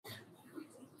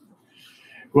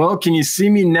Well, can you see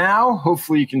me now?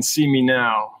 Hopefully you can see me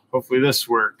now. Hopefully this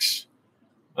works.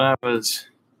 That was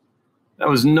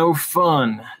no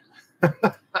fun.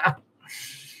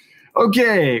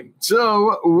 Okay,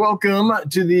 so welcome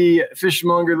to the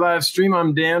Fishmonger live stream.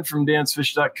 I'm Dan from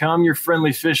dansfish.com, your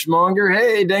friendly fishmonger.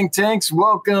 Hey, Dank Tanks,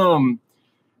 welcome.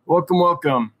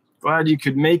 Welcome. Glad you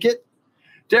could make it.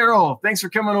 Daryl, thanks for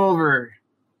coming over.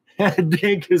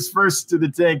 Dank is first to the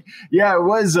tank. Yeah, it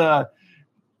was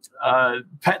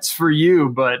pets for you,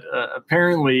 but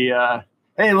apparently,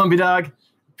 hey, Lumpy Dog,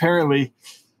 apparently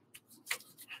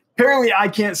I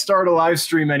can't start a live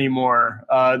stream anymore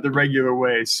the regular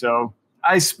way. So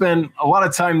I spent a lot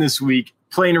of time this week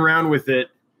playing around with it,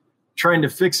 trying to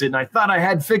fix it. And I thought I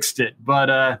had fixed it,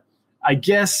 but I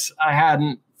guess I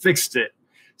hadn't fixed it.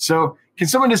 So can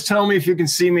someone just tell me if you can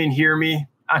see me and hear me?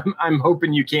 I'm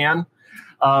hoping you can.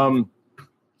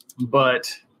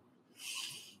 But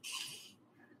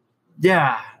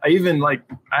yeah, I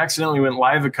accidentally went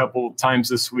live a couple of times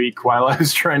this week while I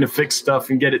was trying to fix stuff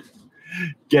and get it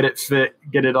fit,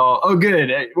 get it all. Oh,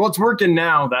 good. Well, it's working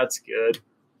now. That's good.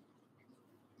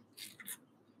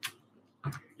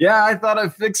 Yeah, I thought I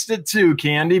fixed it too,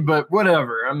 Candy, but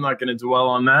whatever. I'm not going to dwell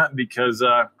on that because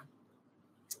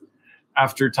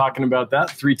after talking about that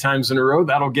 3 times in a row,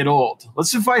 that'll get old.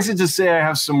 Let's suffice it to say I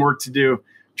have some work to do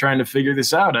trying to figure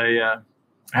this out. I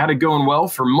had it going well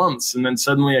for months, and then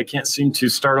suddenly I can't seem to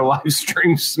start a live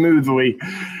stream smoothly.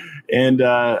 And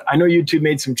I know YouTube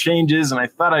made some changes, and I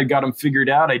thought I got them figured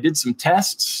out. I did some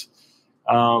tests.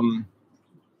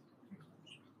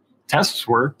 Tests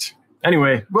worked.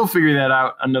 Anyway, we'll figure that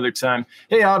out another time.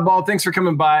 Hey, Oddball, thanks for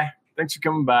coming by.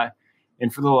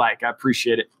 And for the like. I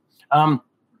appreciate it.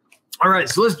 All right,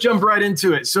 so let's jump right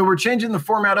into it. So we're changing the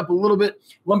format up a little bit.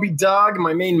 Lumpy Dog,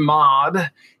 my main mod,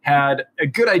 had a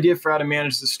good idea for how to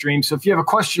manage the stream. So if you have a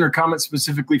question or comment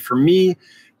specifically for me,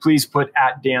 please put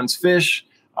 @DansFish.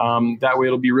 That way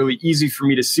it'll be really easy for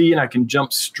me to see and I can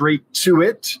jump straight to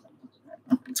it.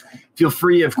 Feel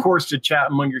free, of course, to chat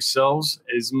among yourselves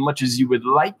as much as you would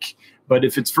like. But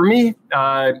if it's for me,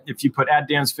 if you put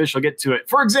 @DansFish, I'll get to it.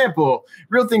 For example,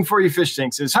 Real Thing For You Fish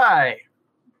Tank says, hi.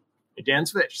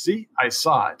 Dan's Fish. See, I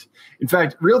saw it. In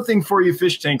fact, Real Thing For You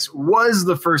Fish Tanks was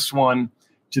the first one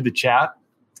to the chat,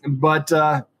 but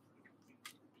then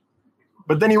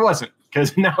he wasn't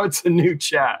because now it's a new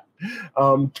chat.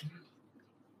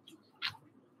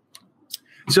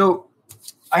 So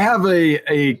I have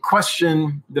a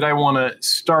question that I want to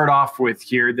start off with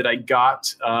here that I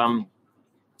got.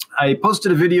 I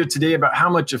posted a video today about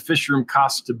how much a fish room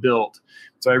costs to build.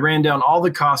 So I ran down all the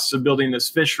costs of building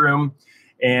this fish room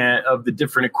and of the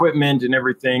different equipment and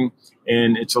everything.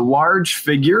 And it's a large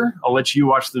figure. I'll let you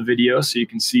watch the video so you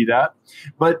can see that.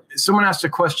 But someone asked a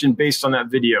question based on that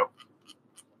video.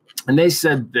 And they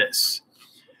said this.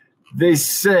 They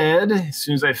said, as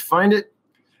soon as I find it,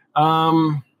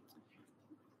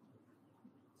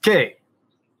 okay,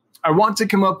 I want to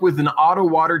come up with an auto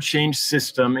water change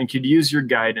system and could use your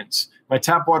guidance. My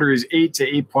tap water is 8 to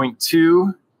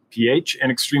 8.2 pH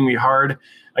and extremely hard.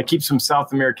 I keep some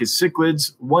South American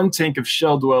cichlids, 1 tank of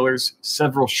shell dwellers,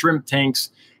 several shrimp tanks,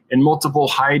 and multiple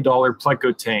high-dollar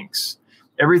pleco tanks.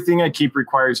 Everything I keep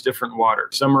requires different water.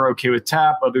 Some are okay with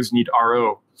tap, others need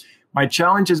RO. My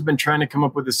challenge has been trying to come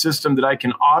up with a system that I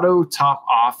can auto top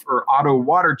off or auto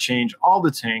water change all the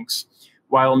tanks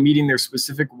while meeting their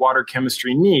specific water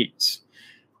chemistry needs.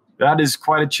 That is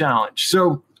quite a challenge.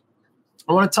 So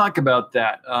I want to talk about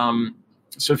that.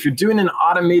 So if you're doing an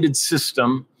automated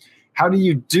system, how do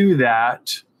you do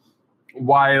that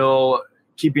while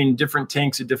keeping different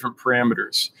tanks at different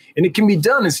parameters? And it can be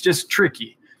done, it's just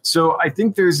tricky. So I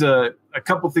think there's a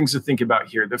couple things to think about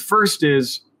here. The first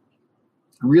is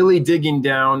really digging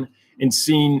down and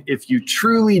seeing if you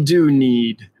truly do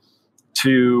need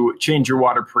to change your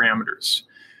water parameters.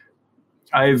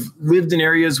 I've lived in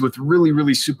areas with really,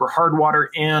 really super hard water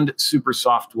and super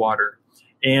soft water.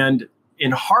 And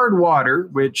in hard water,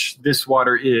 which this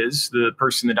water is, the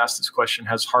person that asked this question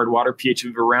has hard water, pH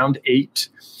of around 8.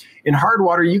 In hard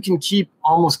water, you can keep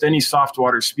almost any soft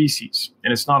water species,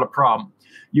 and it's not a problem.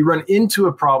 You run into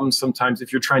a problem sometimes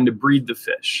if you're trying to breed the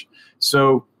fish.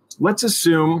 So let's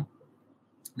assume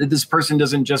that this person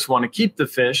doesn't just want to keep the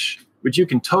fish, which you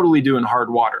can totally do in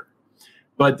hard water,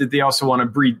 but that they also want to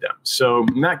breed them. So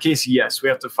in that case, yes, we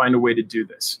have to find a way to do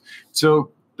this.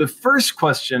 So the first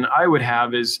question I would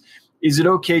have is it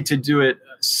okay to do it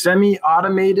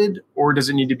semi-automated or does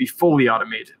it need to be fully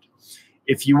automated?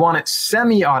 If you want it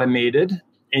semi-automated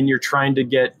and you're trying to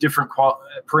get different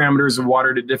parameters of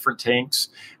water to different tanks,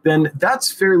 then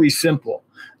that's fairly simple.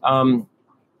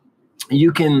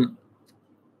 You can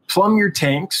plumb your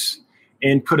tanks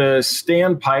and put a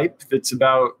standpipe that's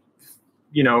about,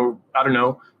 I don't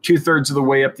know, 2/3 of the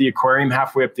way up the aquarium,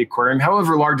 halfway up the aquarium,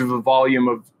 however large of a volume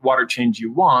of water change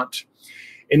you want.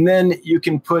 And then you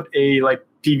can put a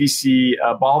PVC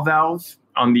ball valve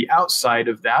on the outside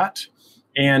of that.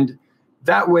 And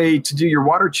that way, to do your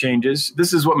water changes,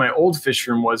 this is what my old fish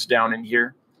room was down in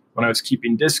here when I was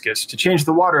keeping discus. To change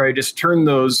the water, I just turned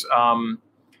those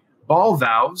ball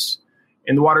valves,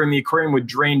 and the water in the aquarium would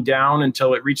drain down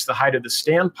until it reached the height of the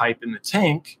standpipe in the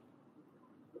tank.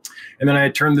 And then I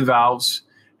turned the valves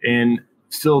and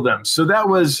fill them. So that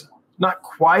was not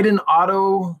quite an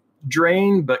auto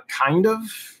drain, but kind of.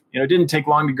 It didn't take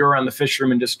long to go around the fish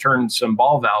room and just turn some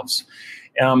ball valves.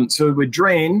 So it would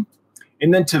drain.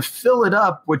 And then to fill it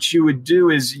up, what you would do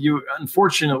is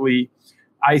unfortunately,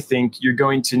 I think you're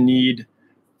going to need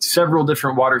several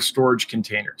different water storage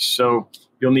containers. So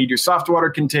you'll need your soft water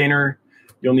container,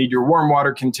 you'll need your warm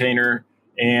water container,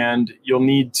 and you'll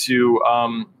need to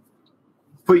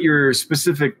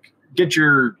get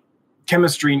your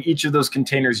chemistry in each of those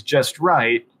containers just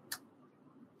right.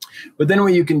 But then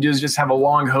what you can do is just have a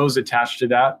long hose attached to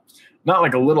that. Not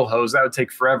like a little hose, that would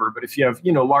take forever. But if you have,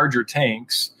 larger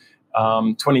tanks,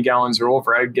 20 gallons or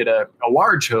over, I'd get a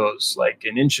large hose, like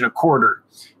 1.25 inches,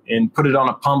 and put it on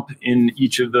a pump in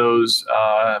each of those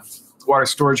water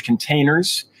storage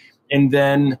containers, and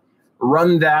then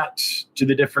run that to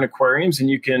the different aquariums. And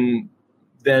you can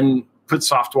then put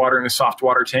soft water in the soft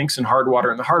water tanks and hard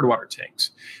water in the hard water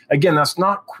tanks. Again, that's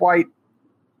not quite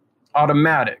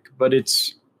automatic, but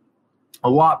it's a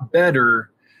lot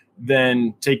better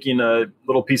than taking a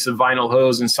little piece of vinyl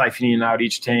hose and siphoning out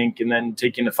each tank and then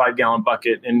taking a 5-gallon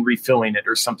bucket and refilling it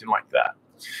or something like that.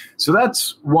 So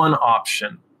that's one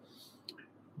option.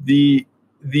 The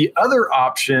other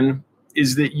option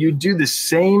is that you do the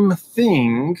same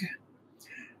thing,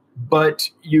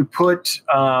 but you put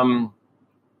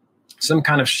some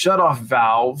kind of shutoff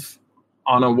valve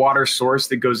on a water source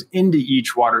that goes into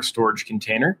each water storage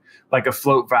container, like a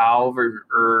float valve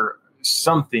or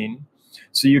something,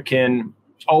 so you can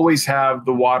always have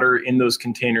the water in those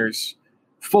containers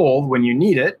full when you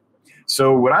need it.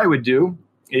 So what I would do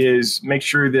is make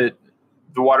sure that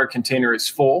the water container is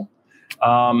full.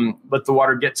 Let the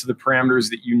water get to the parameters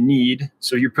that you need.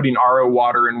 So you're putting RO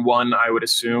water in one, I would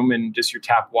assume, and just your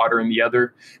tap water in the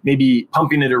other, maybe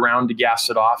pumping it around to gas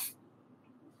it off.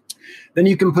 Then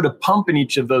you can put a pump in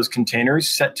each of those containers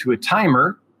set to a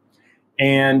timer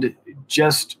and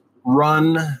just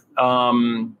run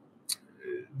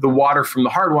the water from the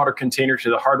hard water container to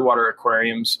the hard water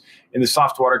aquariums and the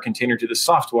soft water container to the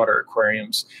soft water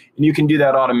aquariums. And you can do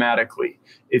that automatically.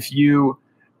 If you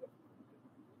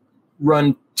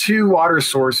run 2 water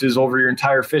sources over your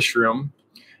entire fish room,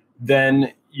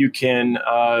 then you can,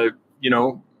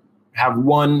 have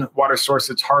one water source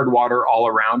that's hard water all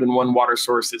around and one water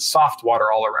source that's soft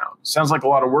water all around. Sounds like a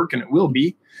lot of work, and it will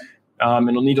be. And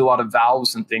it'll need a lot of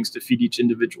valves and things to feed each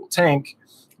individual tank.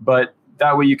 But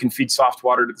that way you can feed soft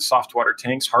water to the soft water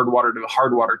tanks, hard water to the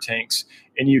hard water tanks.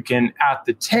 And you can, at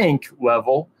the tank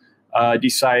level,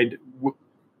 decide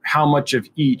how much of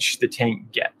each the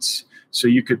tank gets. So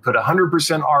you could put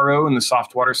 100% RO in the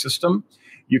soft water system.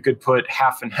 You could put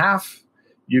half and half.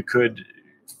 You could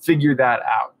figure that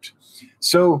out.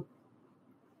 So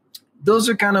those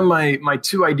are kind of my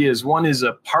 2 ideas. One is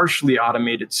a partially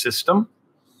automated system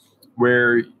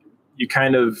where you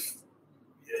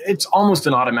it's almost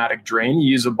an automatic drain.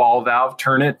 You use a ball valve,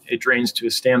 turn it, it drains to a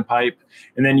standpipe,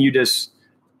 and then you just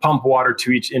pump water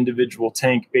to each individual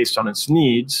tank based on its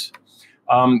needs.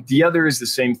 The other is the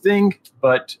same thing,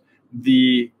 but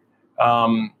the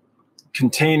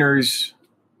containers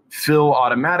fill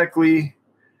automatically.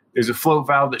 There's a float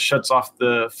valve that shuts off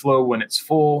the flow when it's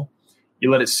full.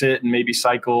 You let it sit and maybe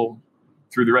cycle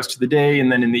through the rest of the day. And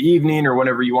then in the evening or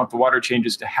whenever you want the water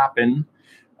changes to happen,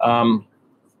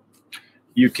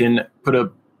 you can put a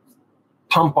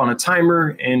pump on a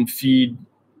timer and feed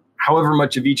however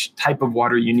much of each type of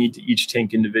water you need to each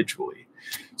tank individually.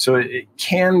 So it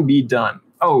can be done.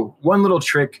 Oh, one little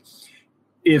trick.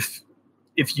 If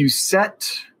you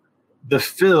set the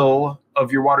fill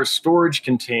of your water storage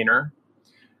container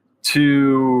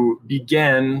to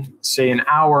begin, say, an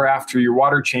hour after your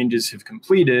water changes have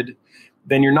completed,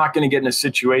 then you're not going to get in a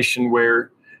situation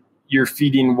where you're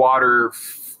feeding water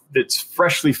that's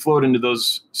freshly flowed into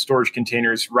those storage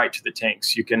containers right to the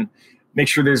tanks. You can make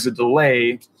sure there's a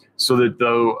delay so that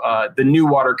the new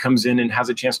water comes in and has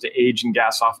a chance to age and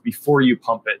gas off before you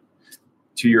pump it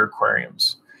to your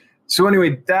aquariums. So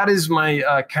anyway, that is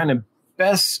my kind of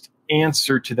best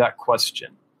answer to that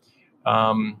question.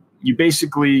 You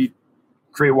basically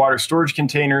create water storage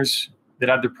containers that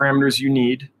have the parameters you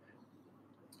need.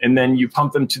 and then you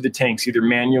pump them to the tanks either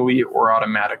manually or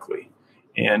automatically.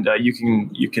 And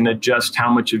you can adjust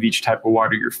how much of each type of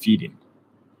water you're feeding.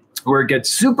 Where it gets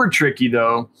super tricky,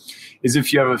 though, is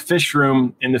if you have a fish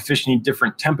room and the fish need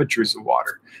different temperatures of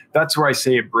water. That's where I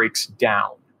say it breaks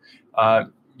down.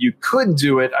 You could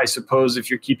do it, I suppose, if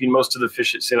you're keeping most of the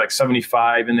fish at, say, like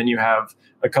 75, and then you have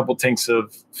a couple tanks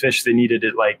of fish that needed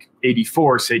at like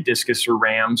 84, say discus or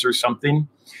rams or something.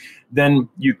 Then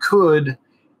you could,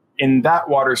 in that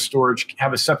water storage,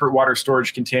 have a separate water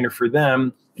storage container for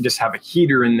them and just have a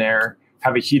heater in there,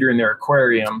 have a heater in their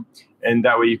aquarium. And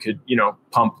that way you could,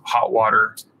 pump hot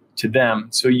water to them.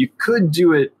 So you could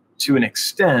do it to an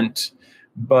extent,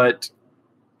 but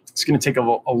it's going to take a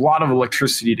lot of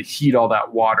electricity to heat all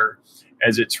that water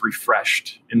as it's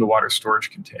refreshed in the water storage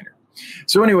container.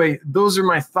 So anyway, those are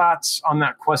my thoughts on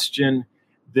that question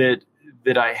that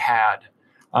I had.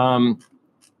 All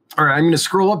right, I'm going to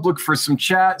scroll up, look for some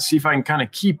chat, see if I can kind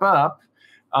of keep up,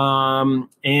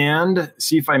 and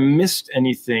see if I missed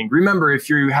anything. Remember, if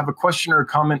you have a question or a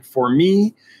comment for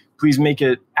me, please make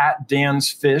it at Dan's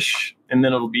Fish, and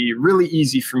then it'll be really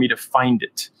easy for me to find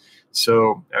it.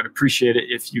 So I'd appreciate it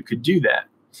if you could do that.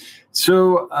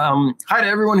 So hi to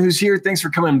everyone who's here. Thanks for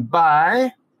coming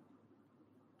by.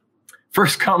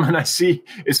 First comment I see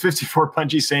is 54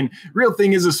 Punchy saying, real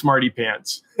thing is a smarty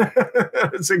pants.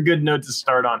 That's a good note to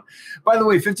start on. By the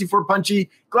way, 54 Punchy,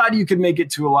 glad you could make it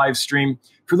to a live stream.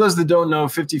 For those that don't know,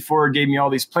 54 gave me all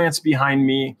these plants behind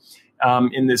me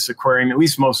in this aquarium, at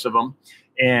least most of them.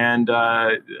 And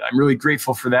I'm really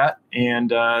grateful for that.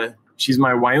 And she's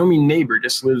my Wyoming neighbor,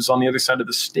 just lives on the other side of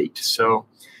the state. So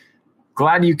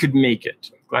glad you could make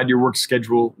it. Glad your work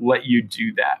schedule let you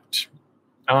do that.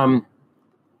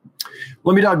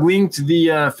 Let me link to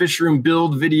the fish room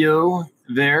build video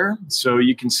there so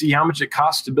you can see how much it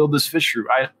costs to build this fish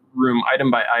room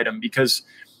item by item. Because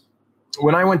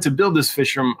when I went to build this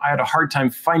fish room, I had a hard time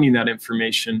finding that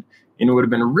information, and it would have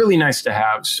been really nice to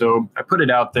have. So I put it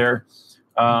out there.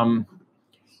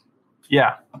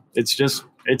 Yeah,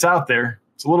 it's out there.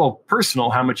 It's a little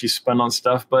personal how much you spend on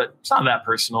stuff, but it's not that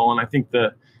personal. And I think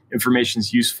the information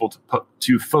is useful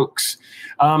to folks.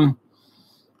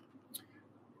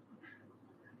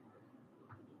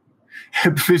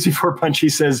 54 Punchy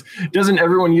says, doesn't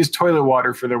everyone use toilet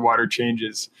water for their water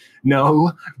changes?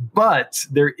 No, but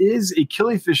there is a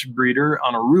killifish breeder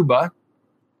on Aruba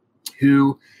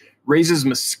who raises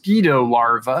mosquito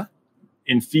larvae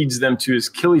and feeds them to his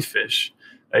killifish.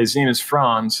 His name is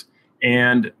Franz.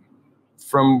 And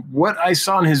from what I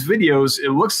saw in his videos,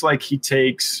 it looks like he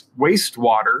takes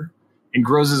wastewater and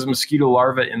grows his mosquito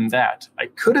larvae in that. I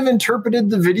could have interpreted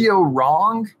the video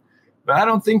wrong, but I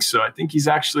don't think so. I think he's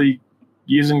actually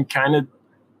using kind of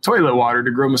toilet water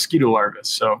to grow mosquito larvae.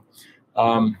 So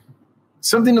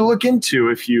something to look into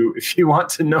if you want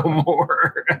to know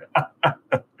more.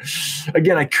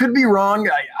 Again, I could be wrong.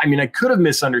 I mean, I could have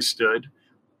misunderstood.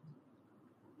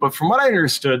 But from what I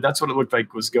understood, that's what it looked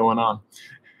like was going on.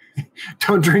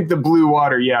 Don't drink the blue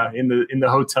water. Yeah, in the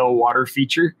hotel water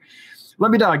feature.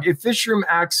 Let me if fish room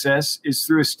access is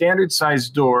through a standard size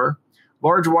door,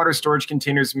 large water storage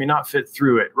containers may not fit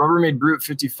through it. Rubbermaid Brute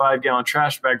 55-gallon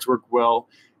trash bags work well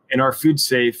and are food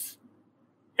safe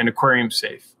and aquarium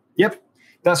safe. Yep,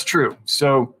 that's true.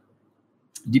 So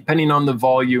depending on the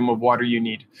volume of water you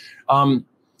need.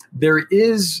 There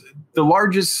is the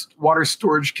largest water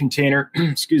storage container,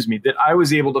 excuse me, that I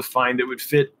was able to find that would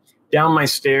fit down my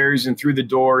stairs and through the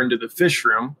door into the fish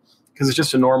room, because it's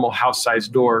just a normal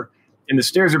house-sized door. And the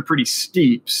stairs are pretty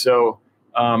steep, so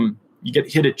you get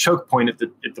hit at choke point at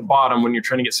the bottom when you're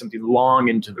trying to get something long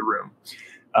into the room.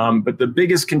 But the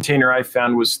biggest container I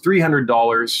found was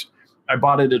 $300. I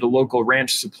bought it at a local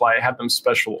ranch supply. I had them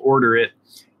special order it.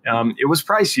 It was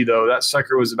pricey though. That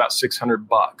sucker was about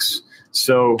 $600.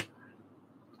 So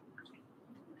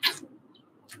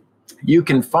you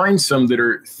can find some that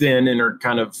are thin and are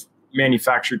kind of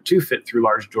manufactured to fit through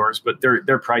large doors, but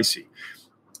they're pricey.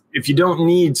 If you don't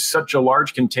need such a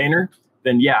large container,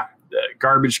 then yeah, the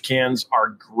garbage cans are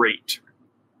great.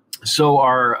 So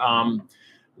are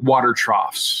water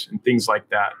troughs and things like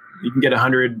that. You can get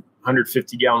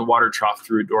 150 gallon water trough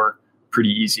through a door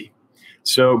pretty easy.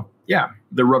 So yeah,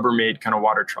 the Rubbermaid kind of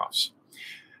water troughs.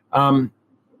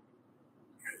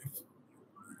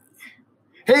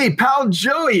 Hey, pal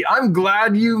Joey, I'm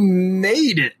glad you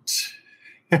made it.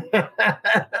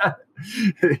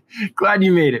 Glad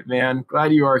you made it, man.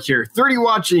 Glad you are here. 30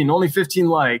 watching, only 15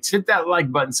 likes. Hit that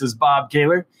like button, says Bob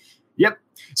Kaler. Yep.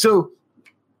 So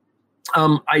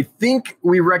I think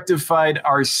we rectified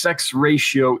our sex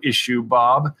ratio issue,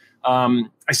 Bob. I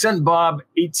sent Bob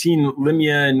 18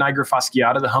 Limia nigra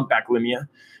fasciata, the humpback Limia.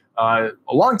 A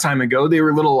long time ago, they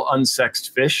were little unsexed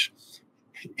fish.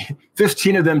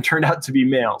 15 of them turned out to be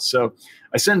male. So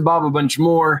I sent Bob a bunch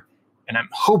more, and I'm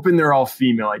hoping they're all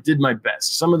female. I did my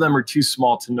best. Some of them are too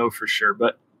small to know for sure,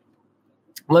 but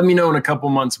let me know in a couple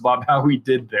months, Bob, how we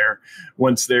did there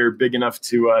once they're big enough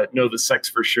to know the sex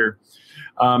for sure.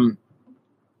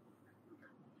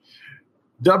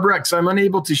 Dubrex, I'm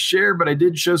unable to share, but I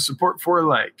did show support for a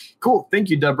like. Cool. Thank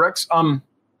you, Dubrex.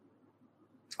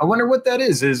 I wonder what that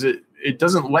is. Is it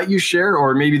doesn't let you share,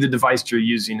 or maybe the device you're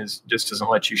using just doesn't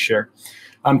let you share?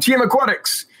 TM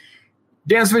Aquatics.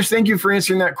 Dan's Fish, thank you for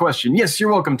answering that question. Yes,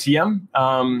 you're welcome,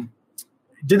 TM.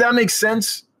 Did that make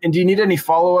sense? And do you need any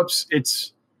follow-ups?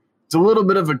 It's a little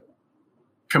bit of a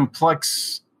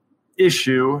complex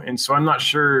issue, and so I'm not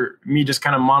sure me just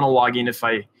kind of monologuing if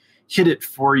I hit it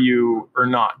for you or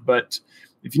not. But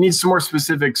if you need some more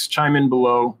specifics, chime in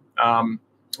below,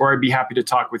 or I'd be happy to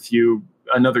talk with you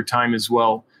another time as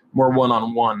well, more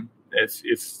one-on-one if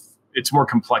it's more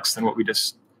complex than what we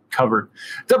just covered.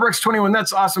 Dubrex21,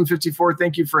 that's awesome. 54,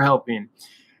 thank you for helping.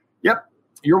 Yep,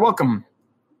 you're welcome.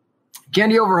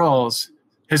 Candy Overhauls,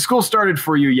 has school started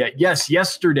for you yet? Yes,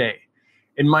 yesterday.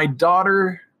 And my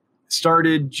daughter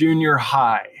started junior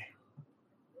high.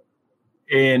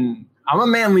 And I'm a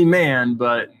manly man,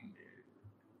 but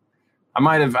I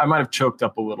might have choked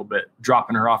up a little bit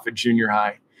dropping her off at junior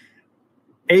high.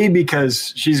 A,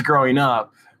 because she's growing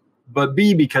up, but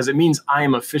B, because it means I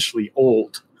am officially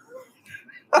old.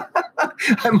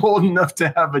 I'm old enough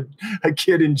to have a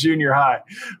kid in junior high.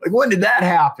 Like, when did that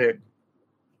happen?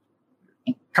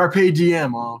 Carpe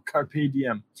diem. Oh, carpe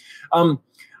diem.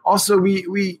 Also,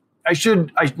 I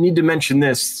need to mention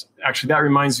this. Actually, that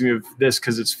reminds me of this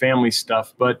because it's family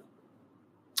stuff. But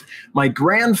my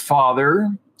grandfather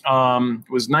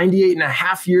was 98 and a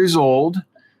half years old.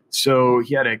 So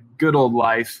he had a good old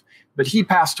life, but he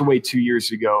passed away 2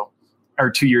 days ago.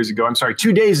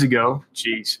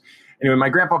 Jeez. Anyway, my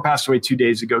grandpa passed away 2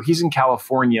 days ago. He's in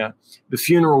California. The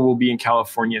funeral will be in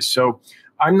California. So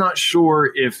I'm not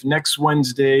sure if next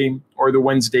Wednesday or the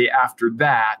Wednesday after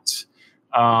that,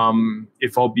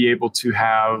 if I'll be able to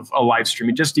have a live stream.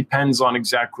 It just depends on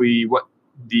exactly what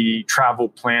the travel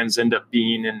plans end up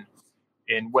being and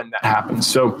when that happens.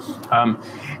 So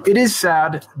it is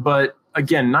sad, but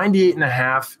again, 98 and a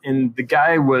half, and the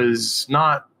guy was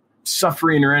not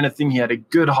suffering or anything. He had a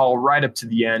good haul right up to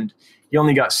the end. He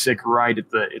only got sick right at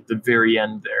the very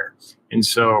end there. And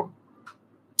so,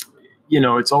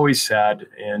 it's always sad,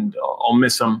 and I'll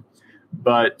miss him.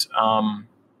 But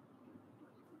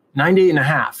 98 and a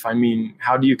half, I mean,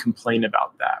 how do you complain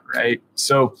about that, right?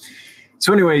 So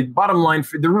anyway, bottom line,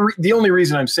 for the only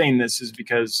reason I'm saying this is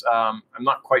because I'm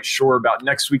not quite sure about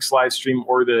next week's live stream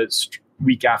or the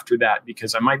week after that,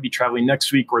 because I might be traveling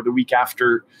next week or the week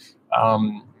after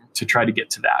to try to get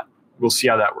to that. We'll see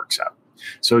how that works out.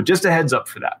 So just a heads up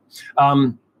for that.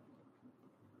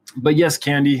 But yes,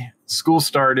 Candy, school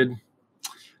started,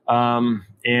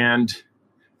 and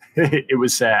it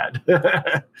was sad.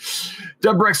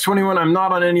 Dubrex21, I'm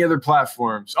not on any other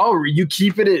platforms. Oh, you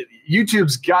keep it at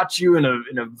YouTube's got you in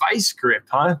a vice grip,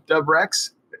 huh,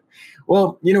 Dubrex?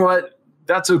 Well, you know what?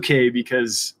 That's okay,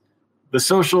 because the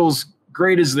socials,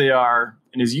 great as they are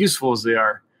and as useful as they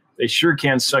are, they sure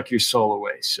can suck your soul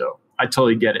away. So I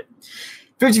totally get it.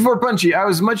 54 Punchy, I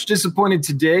was much disappointed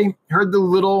today. Heard the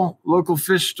little local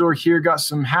fish store here got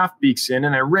some half beaks in,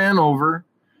 and I ran over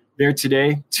there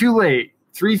today. Too late.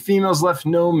 3 females left,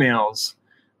 no males.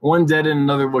 One dead and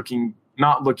another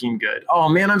not looking good. Oh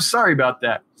man, I'm sorry about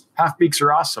that. Half beaks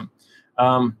are awesome.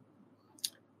 I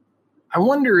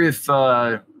wonder if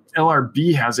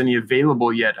LRB has any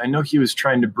available yet. I know he was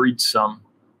trying to breed some.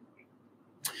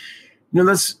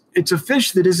 It's a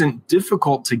fish that isn't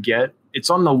difficult to get. It's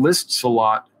on the lists a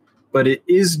lot, but it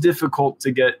is difficult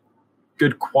to get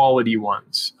good quality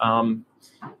ones.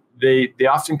 They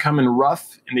often come in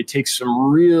rough, and they take some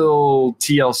real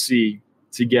TLC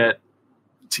to get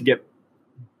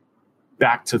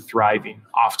back to thriving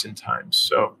oftentimes.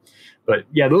 So, but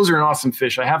yeah, those are an awesome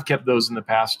fish. I have kept those in the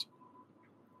past.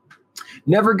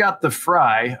 Never got the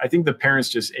fry. I think the parents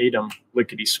just ate them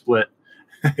lickety split.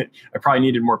 I probably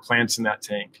needed more plants in that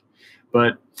tank,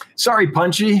 but sorry,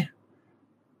 Punchy.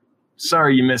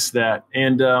 Sorry you missed that.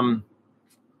 And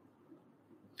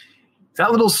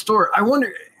that little store, I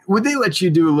wonder, would they let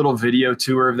you do a little video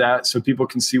tour of that so people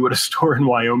can see what a store in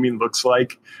Wyoming looks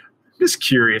like? Just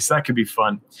curious. That could be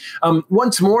fun.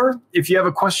 Once more, if you have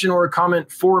a question or a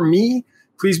comment for me,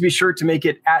 please be sure to make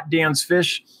it at Dan's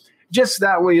Fish. Just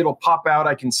that way it'll pop out.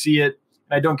 I can see it.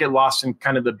 And I don't get lost in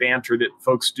kind of the banter that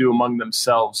folks do among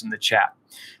themselves in the chat.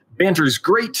 Banter is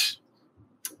great,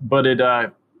 but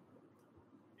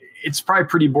it's probably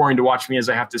pretty boring to watch me as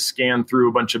I have to scan through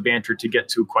a bunch of banter to get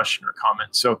to a question or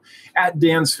comment. So at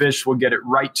Dan's Fish will get it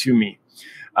right to me.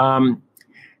 Amber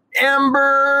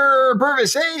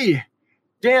Purvis, hey,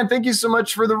 Dan, thank you so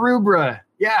much for the rubra.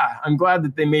 Yeah, I'm glad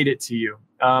that they made it to you.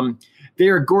 They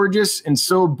are gorgeous and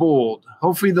so bold.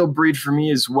 Hopefully they'll breed for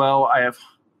me as well. I have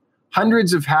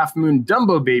hundreds of half-moon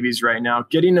Dumbo babies right now,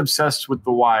 getting obsessed with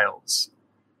the wilds.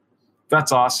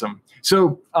 That's awesome.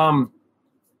 So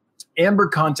Amber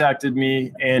contacted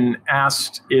me and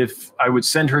asked if I would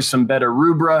send her some Betta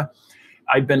rubra.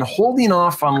 I've been holding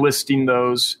off on listing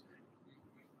those,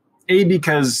 A,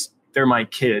 because they're my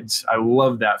kids. I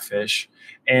love that fish.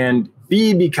 And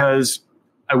B, because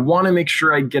I want to make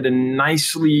sure I get a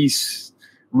nicely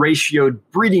ratioed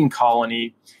breeding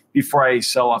colony before I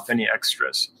sell off any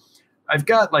extras. I've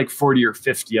got like 40 or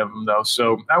 50 of them, though.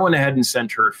 So I went ahead and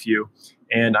sent her a few.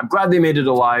 And I'm glad they made it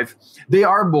alive. They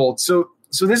are bold. So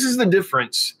this is the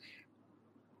difference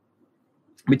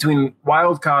between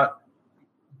wild-caught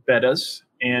bettas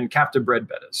and captive-bred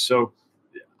bettas. So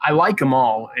I like them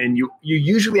all. And you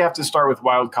usually have to start with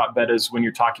wild-caught bettas when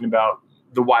you're talking about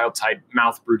the wild-type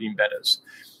mouth-brooding bettas.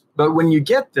 But when you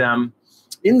get them,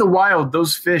 in the wild,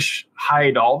 those fish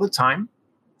hide all the time.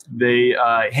 They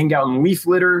hang out in leaf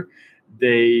litter.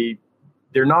 They're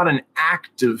not an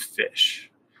active fish.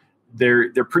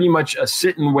 They're pretty much a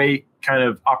sit and wait kind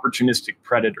of opportunistic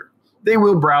predator. They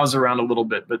will browse around a little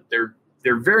bit, but they're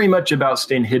very much about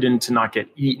staying hidden to not get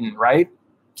eaten, right?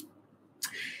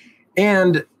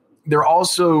 And they're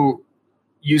also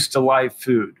used to live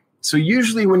food. So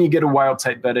usually when you get a wild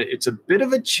type betta, it's a bit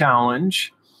of a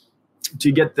challenge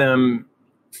to get them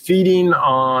feeding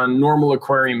on normal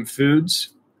aquarium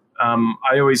foods.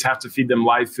 I always have to feed them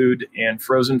live food and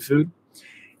frozen food,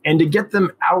 and to get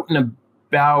them out and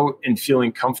about and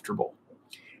feeling comfortable.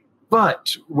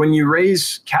 But when you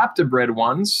raise captive bred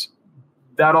ones,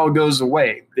 that all goes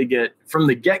away. They get, from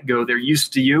the get-go, they're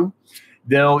used to you.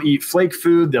 They'll eat flake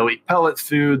food. They'll eat pellet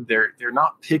food. They're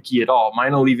not picky at all.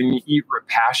 Mine will even eat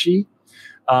Repashy.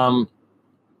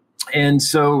 And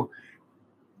so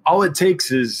all it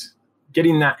takes is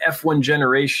getting that F1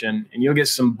 generation, and you'll get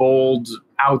some bold,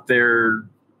 out there,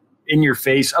 in your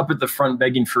face, up at the front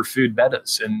begging for food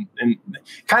bettas. And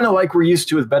kind of like we're used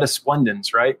to with betta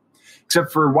splendens, right?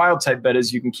 Except for wild type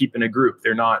bettas, you can keep in a group.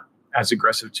 They're not as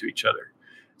aggressive to each other.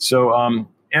 So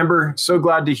Amber, so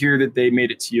glad to hear that they made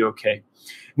it to you okay.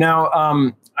 Now,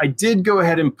 I did go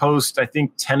ahead and post, I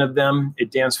think, 10 of them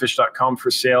at dansfish.com for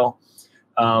sale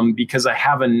because I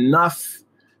have enough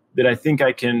that I think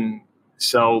I can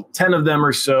sell 10 of them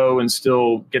or so and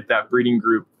still get that breeding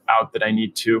group out that I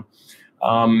need to.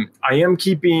 I am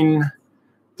keeping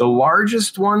the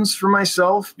largest ones for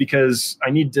myself because I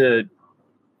need to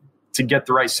get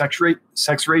the right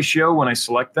sex ratio when I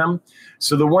select them.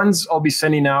 So the ones I'll be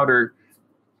sending out are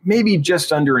maybe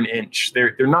just under an inch.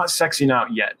 They're not sexing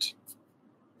out yet.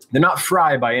 They're not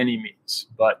fry by any means,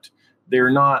 but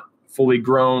they're not fully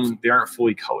grown. They aren't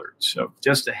fully colored. So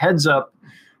just a heads up,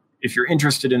 if you're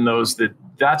interested in those,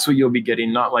 that's what you'll be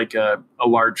getting, not like a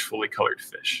large fully colored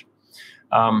fish.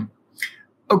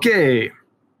 Okay.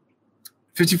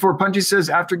 54 Punchy says,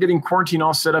 after getting quarantine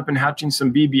all set up and hatching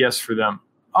some BBS for them.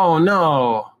 Oh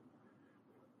no.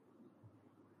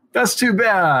 That's too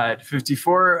bad,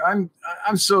 54.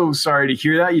 I'm so sorry to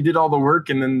hear that. You did all the work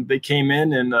and then they came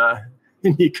in and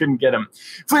you couldn't get them.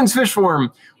 Flynn's Fish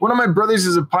Forum. One of my brothers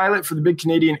is a pilot for the big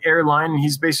Canadian airline and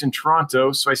he's based in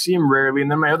Toronto, so I see him rarely.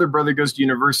 And then my other brother goes to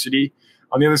university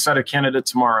on the other side of Canada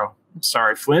tomorrow. I'm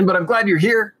sorry, Flynn, but I'm glad you're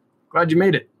here. Glad you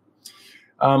made it.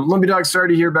 Lumpy Dog, sorry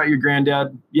to hear about your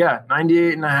granddad. Yeah,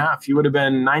 98 and a half. He would have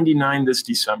been 99 this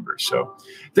December. So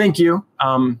thank you.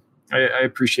 I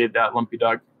appreciate that, Lumpy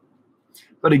Dog.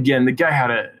 But again, the guy had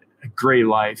a great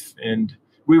life, and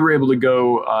we were able to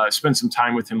go spend some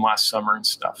time with him last summer and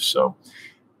stuff. So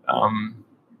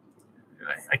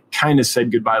I kind of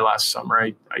said goodbye last summer.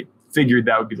 I figured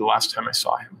that would be the last time I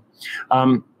saw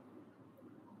him.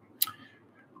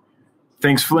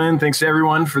 Thanks, Flynn. Thanks to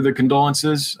everyone for the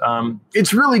condolences.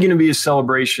 It's really going to be a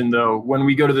celebration, though, when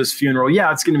we go to this funeral.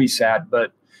 Yeah, it's going to be sad,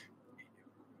 but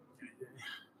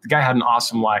the guy had an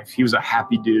awesome life. He was a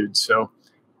happy dude, so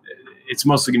it's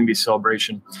mostly going to be a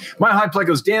celebration. My high play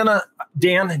goes, Dana.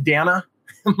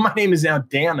 My name is now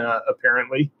Dana,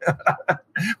 apparently.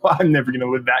 Well, I'm never going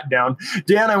to live that down.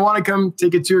 Dan, I want to come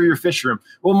take a tour of your fish room.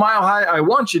 Well, Mile High, I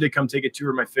want you to come take a tour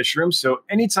of my fish room, so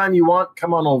anytime you want,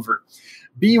 come on over.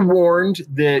 Be warned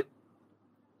that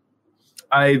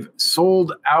I've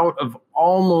sold out of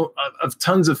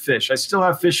tons of fish. I still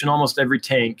have fish in almost every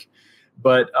tank,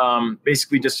 but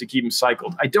basically just to keep them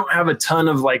cycled. I don't have a ton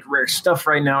of like rare stuff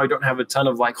right now. I don't have a ton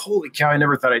of like, holy cow, I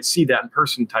never thought I'd see that in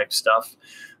person type stuff.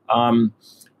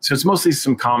 So it's mostly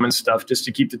some common stuff just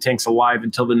to keep the tanks alive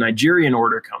until the Nigerian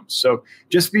order comes. So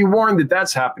just be warned that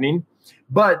that's happening,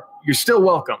 but you're still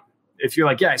welcome. If you're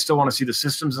like, yeah, I still want to see the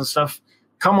systems and stuff,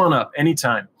 come on up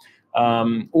anytime.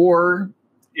 Or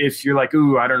if you're like,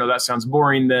 ooh, I don't know, that sounds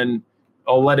boring, then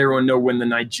I'll let everyone know when the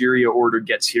Nigeria order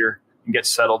gets here and gets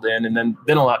settled in, and then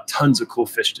I'll have tons of cool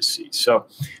fish to see. So,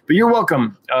 but you're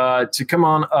welcome to come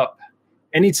on up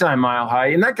anytime, Mile High.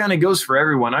 And that kind of goes for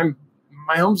everyone.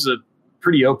 My home's a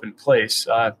pretty open place.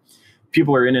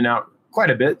 People are in and out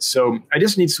quite a bit. So I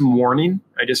just need some warning.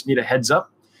 I just need a heads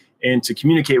up and to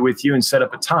communicate with you and set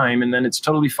up a time, and then it's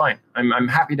totally fine. I'm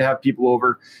happy to have people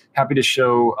over, happy to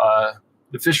show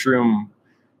the fish room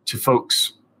to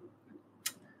folks.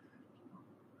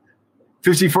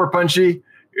 54 Punchy,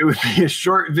 it would be a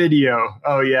short video.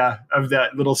 Oh yeah, of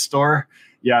that little store.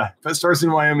 Yeah, pet stores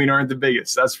in Wyoming aren't the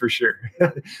biggest, that's for sure.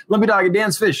 Lumpy Dog at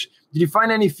Dan's Fish. Did you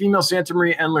find any female Santa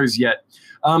Maria Endlers yet?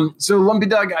 So Lumpy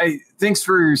Dog, thanks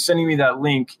for sending me that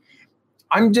link.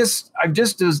 I've just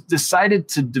decided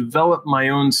to develop my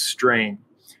own strain.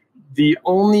 The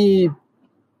only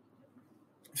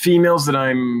females that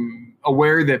I'm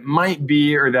aware that might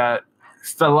be are that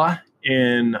fella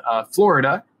in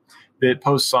Florida that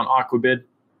posts on Aquabid.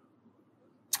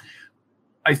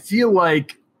 I feel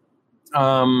like,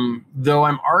 though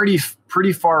I'm already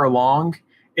pretty far along,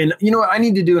 and you know what, I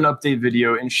need to do an update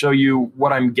video and show you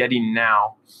what I'm getting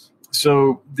now.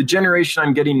 So the generation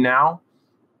I'm getting now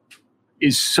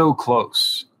is so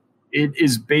close. It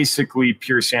is basically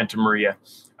pure Santa Maria.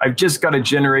 I've just got a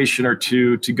generation or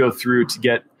two to go through to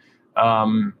get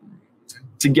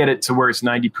it to where it's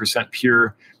 90%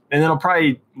 pure. And then I'll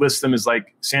probably list them as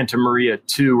like Santa Maria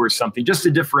 2 or something, just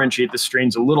to differentiate the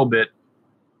strains a little bit,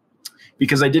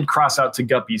 because I did cross out to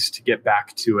guppies to get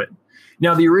back to it.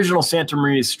 Now, the original Santa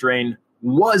Maria strain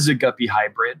was a guppy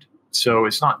hybrid, so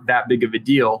it's not that big of a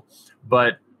deal,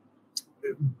 but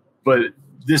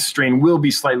this strain will be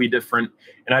slightly different,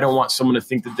 and I don't want someone to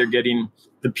think that they're getting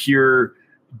the pure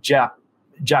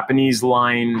Japanese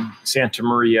line Santa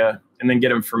Maria and then get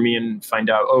them from me and find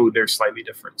out, oh, they're slightly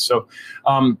different. So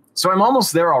so I'm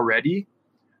almost there already.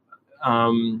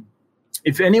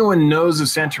 If anyone knows of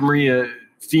Santa Maria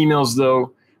females,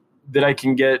 though, that I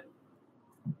can get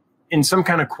in some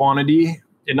kind of quantity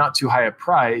and not too high a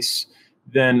price,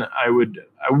 then I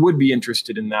would be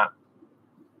interested in that.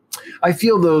 I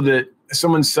feel, though, that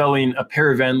someone selling a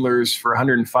pair of Endlers for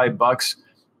 $105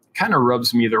 kind of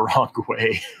rubs me the wrong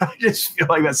way. I just feel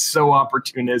like that's so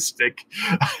opportunistic.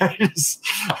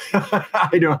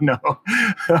 I don't know.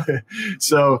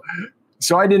 So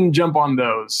I didn't jump on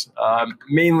those,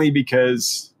 mainly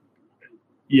because,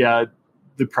 yeah,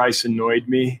 the price annoyed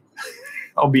me.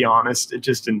 I'll be honest, it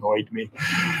just annoyed me.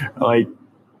 Like,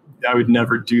 I would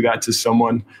never do that to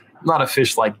someone, not a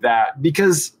fish like that,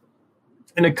 because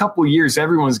in a couple years,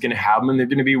 everyone's going to have them and they're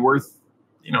going to be worth,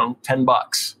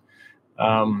 $10,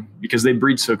 because they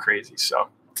breed so crazy. So,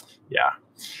 yeah.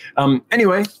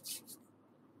 Anyway,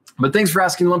 but thanks for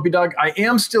asking, Lumpy Dog. I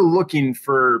am still looking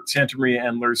for Santa Maria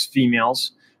Endlers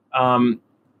females,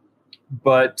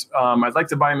 but I'd like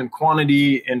to buy them in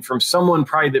quantity and from someone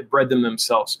probably that bred them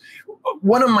themselves.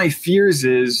 One of my fears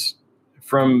is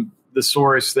from the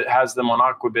source that has them on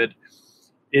Aquabid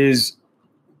is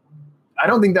I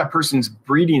don't think that person's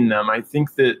breeding them. I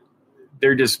think that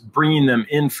they're just bringing them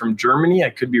in from Germany.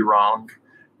 I could be wrong,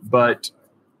 but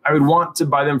I would want to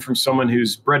buy them from someone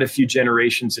who's bred a few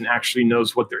generations and actually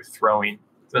knows what they're throwing.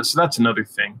 So that's another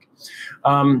thing.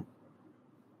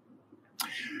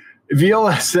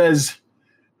 Viola says,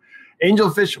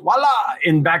 angelfish, voila,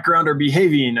 in background are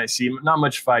behaving. I see not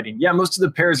much fighting. Yeah, most of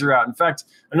the pairs are out. In fact,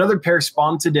 another pair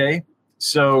spawned today.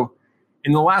 So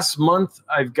in the last month,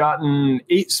 I've gotten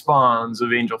 8 spawns of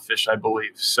angelfish, I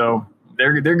believe. So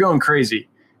they're going crazy.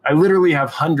 I literally have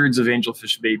hundreds of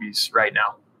angelfish babies right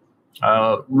now.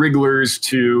 Wrigglers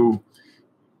to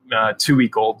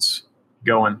 2-week-olds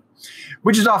going.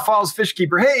 Wichita Falls Fish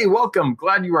Keeper. Hey, welcome.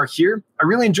 Glad you are here. I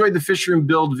really enjoyed the fish room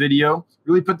build video.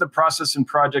 Really put the process and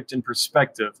project in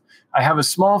perspective. I have a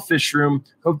small fish room.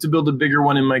 Hope to build a bigger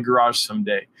one in my garage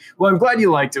someday. Well, I'm glad you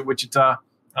liked it, Wichita.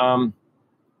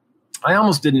 I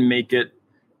almost didn't make it,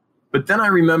 but then I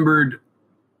remembered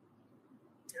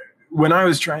when I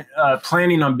was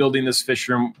planning on building this fish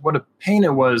room, what a pain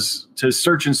it was to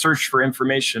search for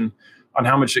information on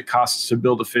how much it costs to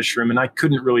build a fish room, and I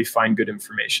couldn't really find good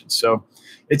information. So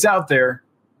it's out there.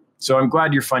 So I'm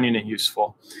glad you're finding it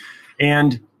useful.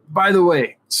 And by the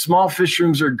way, small fish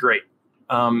rooms are great.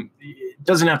 It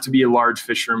doesn't have to be a large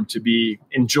fish room to be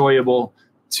enjoyable,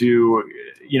 to,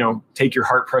 take your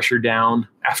heart pressure down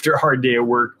after a hard day at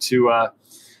work, to,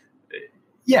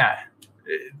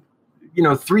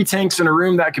 3 tanks in a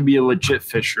room, that could be a legit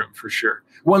fish room for sure.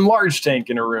 1 large tank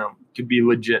in a room could be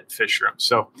legit fish room.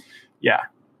 So yeah,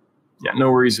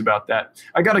 no worries about that.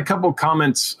 I got a couple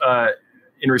comments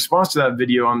in response to that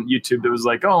video on YouTube that was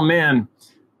like, oh man,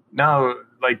 now,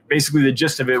 like, basically the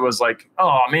gist of it was like,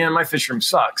 oh man, my fish room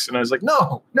sucks. And I was like,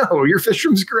 no, your fish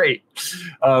room's great.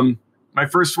 My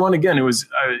first one, again, it was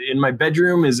in my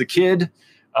bedroom as a kid.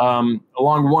 Along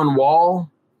one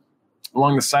wall,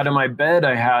 along the side of my bed,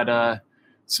 I had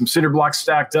some cinder blocks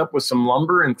stacked up with some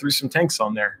lumber and threw some tanks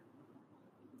on there.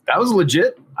 That was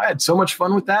legit. I had so much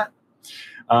fun with that.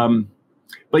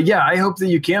 But yeah, I hope that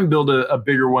you can build a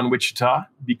bigger one, Wichita,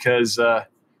 because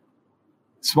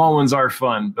small ones are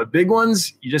fun, but big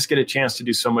ones, you just get a chance to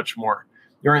do so much more.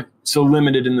 You aren't so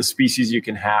limited in the species you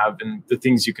can have and the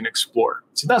things you can explore.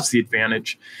 So that's the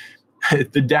advantage.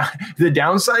 The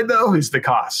downside, though, is the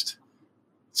cost.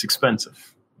 It's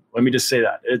expensive. Let me just say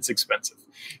that. It's expensive.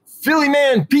 Philly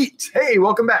Man Pete, hey,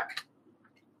 welcome back.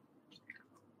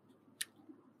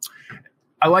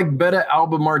 I like Betta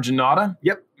alba marginata.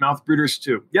 Yep, mouth breeders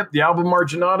too. Yep, the alba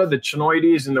marginata, the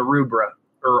chinoides, and the rubra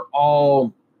are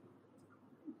all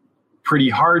pretty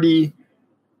hardy,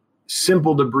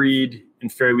 simple to breed,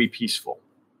 and fairly peaceful.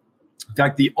 In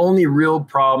fact, the only real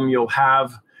problem you'll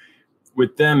have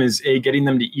with them is A, getting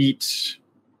them to eat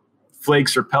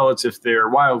flakes or pellets if they're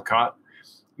wild caught,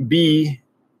 B,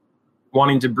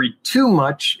 wanting to breed too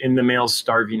much and the male's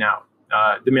starving out.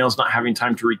 The male's not having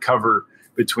time to recover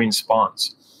between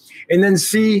spawns. And then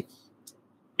C,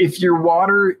 if your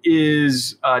water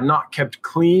is not kept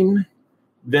clean,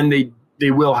 then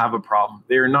they will have a problem.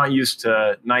 They are not used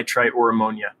to nitrite or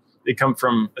ammonia. They come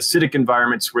from acidic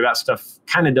environments where that stuff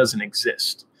kind of doesn't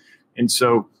exist. And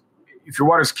so if your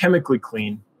water's chemically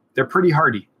clean, they're pretty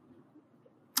hardy.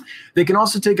 They can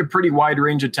also take a pretty wide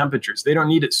range of temperatures. They don't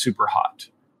need it super hot.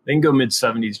 They can go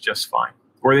mid-70s just fine,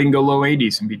 or they can go low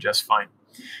 80s and be just fine.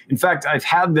 In fact, I've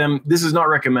had them, this is not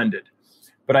recommended,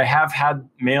 but I have had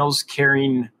males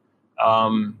carrying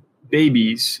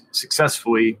babies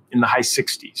successfully in the high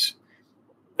 60s.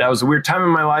 That was a weird time in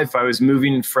my life. I was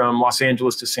moving from Los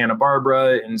Angeles to Santa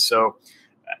Barbara. And so,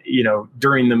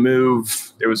 during the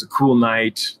move, there was a cool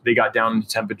night. They got down in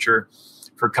temperature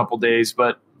for a couple days,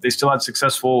 but they still had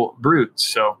successful broods.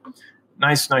 So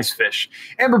nice fish.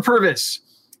 Amber Purvis.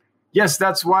 Yes,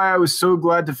 that's why I was so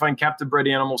glad to find captive bred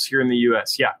animals here in the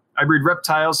U.S. Yeah, I breed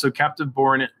reptiles, so captive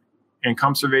born and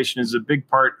conservation is a big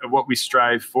part of what we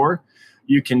strive for.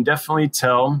 You can definitely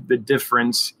tell the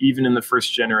difference even in the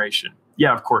first generation.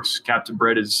 Yeah, of course. Captive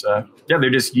bred is, they're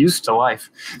just used to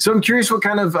life. So I'm curious what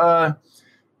kind of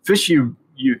fish you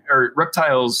or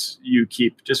reptiles you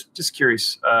keep. Just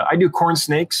curious. I do corn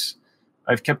snakes.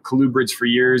 I've kept colubrids for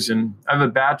years, and I have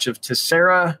a batch of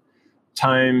Tessera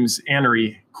times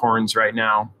anery corns right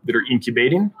now that are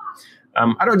incubating.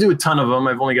 I don't do a ton of them.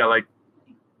 I've only got like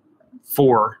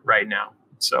 4 right now.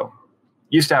 So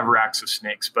used to have racks of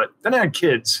snakes, but then I had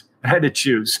kids. I had to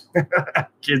choose.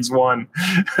 Kids won.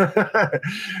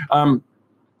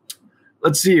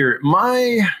 Let's see here.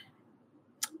 My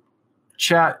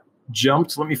chat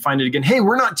jumped. Let me find it again. Hey,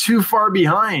 we're not too far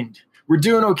behind. We're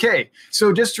doing okay.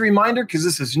 So just a reminder, because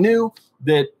this is new,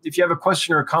 that if you have a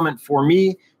question or a comment for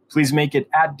me, please make it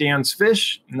at Dan's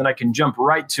Fish, and then I can jump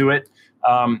right to it.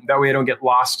 That way I don't get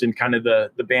lost in kind of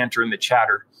the banter and the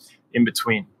chatter in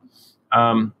between.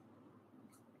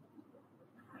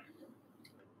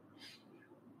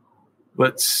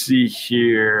 Let's see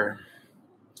here.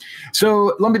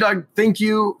 So, Lumpy Dog, thank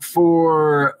you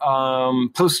for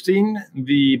posting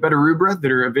the Betta rubra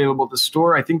that are available at the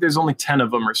store. I think there's only 10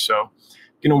 of them or so.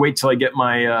 I'm going to wait till I get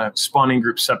my spawning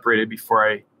group separated before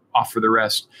I offer the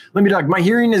rest. Lumpy Dog, my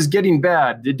hearing is getting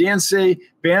bad. Did Dan say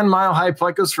ban Mile High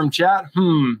plecos from chat?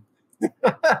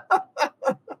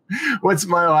 What's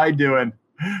Mile High doing?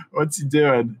 What's he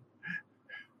doing?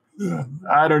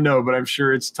 I don't know, but I'm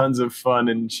sure it's tons of fun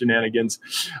and shenanigans.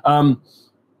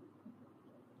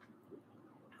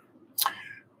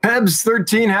 Pebs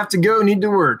 13 have to go, need to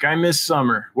work. I miss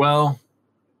summer. Well,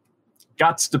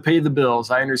 gots to pay the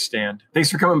bills. I understand.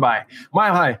 Thanks for coming by.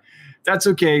 Mile High, that's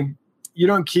okay. You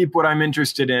don't keep what I'm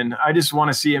interested in. I just want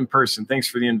to see it in person. Thanks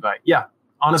for the invite. Yeah,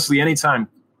 honestly, anytime.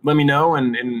 Let me know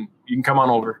and you can come on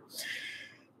over.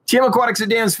 TM Aquatics at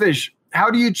Dan's Fish. How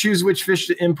do you choose which fish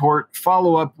to import?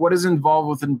 Follow up. What is involved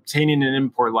with obtaining an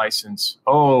import license?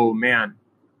 Oh, man.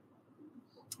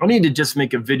 I need to just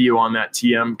make a video on that,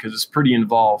 TM, because it's pretty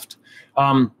involved.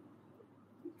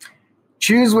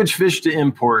 Choose which fish to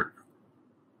import.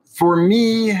 For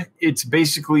me, it's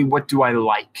basically, what do I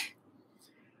like?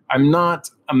 I'm not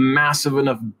a massive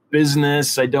enough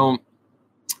business. I don't,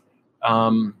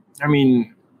 I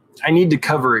mean, I need to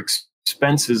cover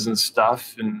expenses and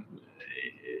stuff and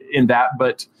in that,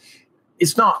 but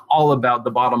it's not all about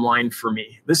the bottom line for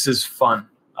me. This is fun.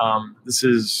 This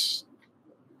is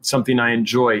something I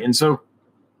enjoy. And so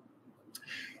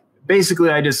basically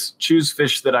I just choose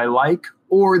fish that I like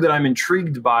or that I'm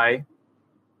intrigued by.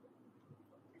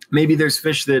 Maybe there's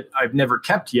fish that I've never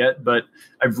kept yet, but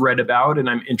I've read about and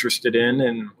I'm interested in,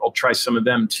 and I'll try some of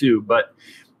them too. But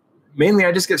mainly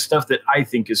I just get stuff that I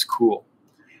think is cool.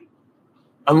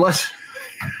 Unless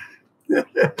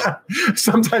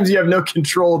sometimes you have no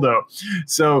control though.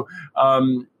 So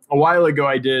a while ago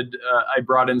I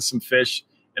brought in some fish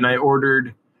and I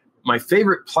ordered my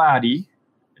favorite platy,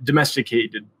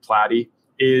 domesticated platy,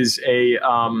 is a,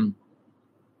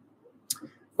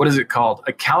 what is it called?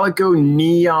 A calico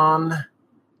neon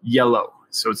yellow.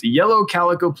 So it's a yellow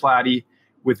calico platy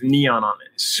with neon on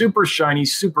it. Super shiny,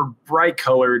 super bright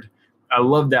colored. I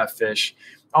love that fish.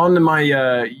 On my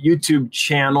YouTube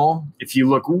channel, if you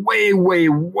look way, way,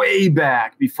 way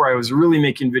back before I was really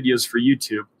making videos for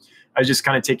YouTube, I was just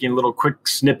kind of taking little quick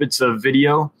snippets of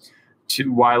video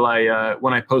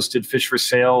when I posted fish for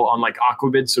sale on like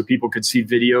Aquabid so people could see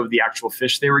video of the actual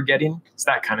fish they were getting. It's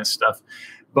that kind of stuff.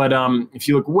 But if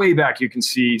you look way back, you can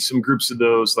see some groups of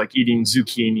those like eating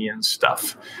zucchini and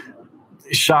stuff.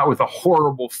 Shot with a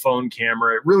horrible phone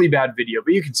camera, really bad video,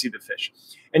 but you can see the fish.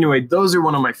 Anyway, those are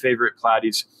one of my favorite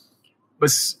platies.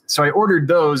 So I ordered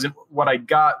those, and what I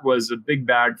got was a big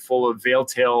bag full of veil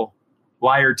tail,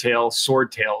 lyre tail,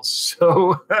 sword tails.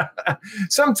 So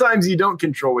sometimes you don't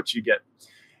control what you get,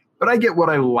 but I get what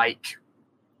I like.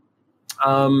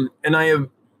 And I have,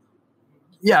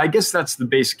 I guess that's the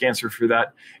basic answer for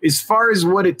that. As far as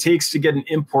what it takes to get an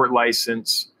import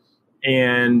license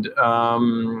and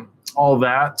all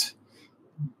that,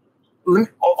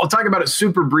 I'll talk about it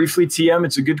super briefly, TM.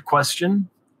 It's a good question,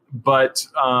 but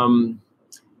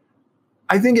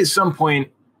I think at some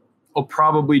point I'll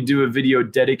probably do a video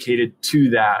dedicated to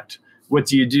that. What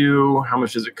do you do? How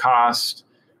much does it cost?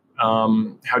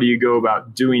 How do you go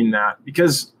about doing that?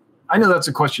 Because I know that's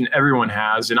a question everyone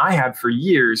has, and I had for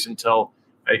years until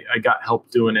I got help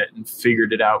doing it and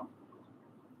figured it out.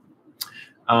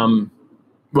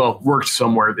 Worked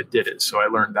somewhere that did it, so I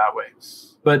learned that way.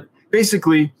 But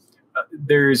basically,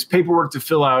 there's paperwork to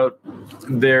fill out,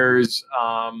 there's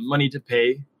money to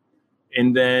pay,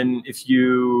 and then if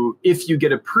you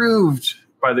get approved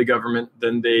by the government,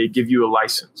 then they give you a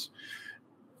license.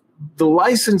 The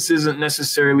license isn't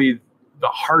necessarily the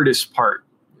hardest part.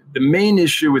 The main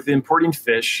issue with importing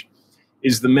fish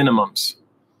is the minimums.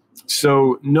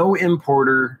 So no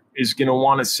importer is going to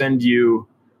want to send you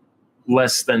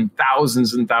less than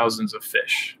thousands and thousands of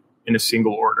fish in a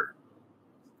single order.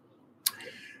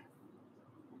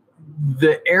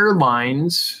 The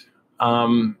airlines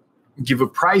give a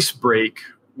price break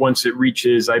once it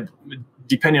reaches,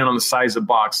 depending on the size of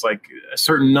box, like a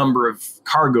certain number of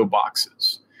cargo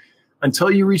boxes.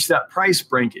 Until you reach that price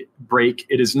break,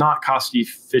 it is not cost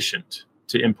efficient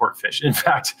to import fish. In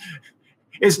fact,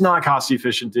 it's not cost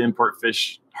efficient to import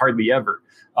fish hardly ever.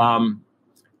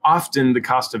 Often the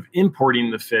cost of importing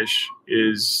the fish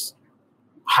is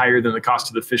higher than the cost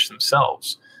of the fish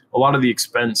themselves. A lot of the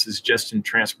expense is just in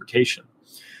transportation.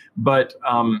 But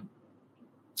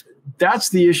that's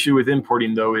the issue with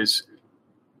importing, though, is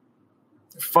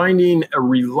finding a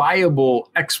reliable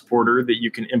exporter that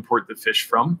you can import the fish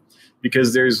from,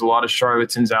 because there's a lot of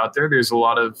charlatans out there. There's a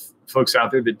lot of folks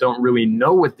out there that don't really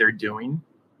know what they're doing.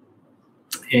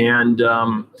 And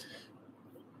that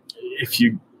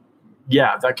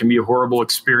can be a horrible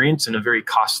experience and a very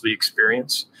costly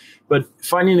experience. But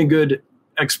finding a good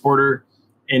exporter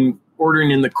and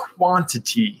ordering in the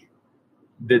quantity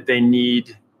that they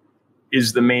need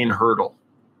is the main hurdle.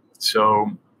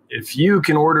 So if you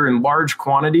can order in large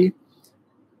quantity,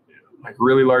 like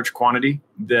really large quantity,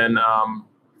 then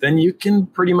you can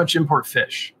pretty much import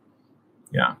fish.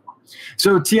 Yeah.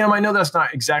 So TM, I know that's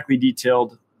not exactly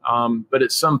detailed, but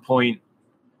at some point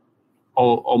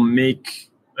I'll make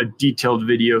a detailed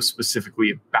video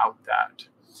specifically about that.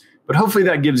 But hopefully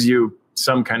that gives you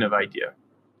some kind of idea.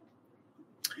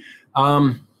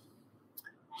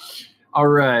 All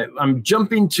right, I'm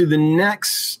jumping to the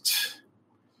next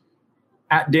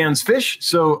at Dan's Fish.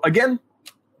 So again,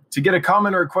 to get a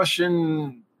comment or a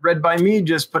question read by me,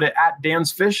 just put it at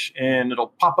Dan's Fish and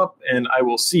it'll pop up and I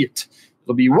will see it.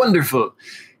 It'll be wonderful.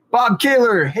 Bob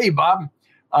Kaler. Hey, Bob.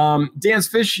 Dan's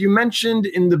Fish, you mentioned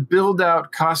in the build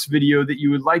out cost video that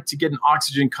you would like to get an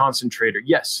oxygen concentrator.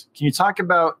 Yes. Can you talk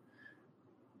about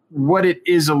what it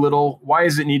is a little, why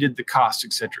is it needed, the cost,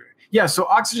 etc. Yeah, so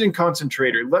oxygen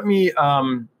concentrator. Let me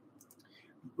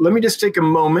just take a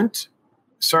moment.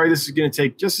 Sorry, this is going to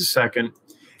take just a second.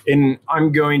 And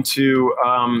I'm going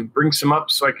to bring some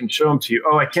up so I can show them to you.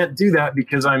 Oh, I can't do that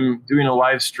because I'm doing a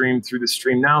live stream through the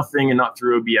Stream Now thing and not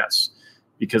through OBS,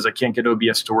 because I can't get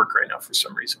OBS to work right now for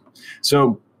some reason.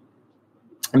 So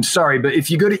I'm sorry, but if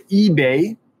you go to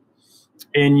eBay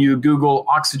and you Google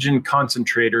oxygen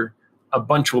concentrator, a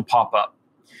bunch will pop up.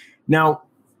 Now,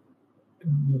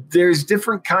 there's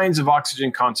different kinds of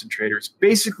oxygen concentrators.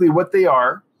 Basically, what they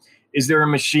are is they're a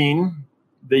machine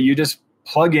that you just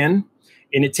plug in,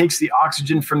 and it takes the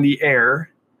oxygen from the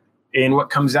air, and what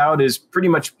comes out is pretty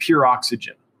much pure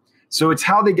oxygen. So it's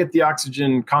how they get the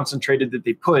oxygen concentrated that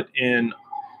they put in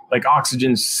like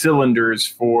oxygen cylinders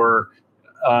for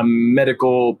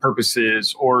medical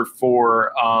purposes or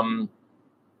for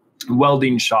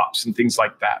welding shops and things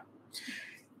like that.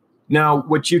 Now,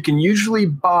 what you can usually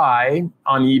buy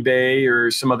on eBay or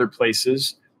some other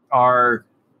places are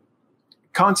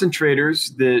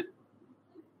concentrators that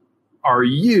are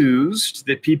used,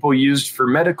 that people used for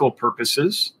medical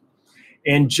purposes.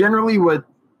 And generally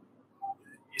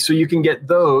so you can get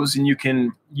those and you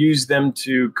can use them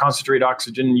to concentrate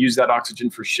oxygen and use that oxygen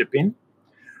for shipping.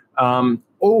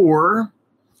 Or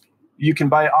you can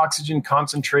buy oxygen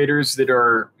concentrators that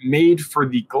are made for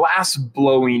the glass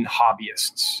blowing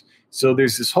hobbyists. So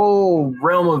there's this whole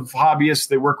realm of hobbyists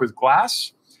that work with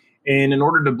glass. And in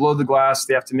order to blow the glass,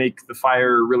 they have to make the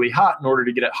fire really hot. In order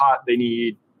to get it hot, they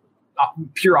need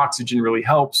pure oxygen really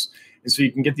helps. And so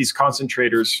you can get these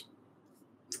concentrators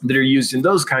that are used in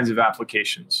those kinds of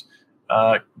applications,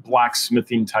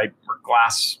 blacksmithing type or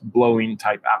glass blowing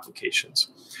type applications.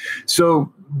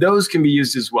 So those can be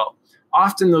used as well.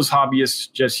 Often those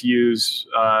hobbyists just use,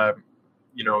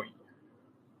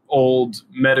 old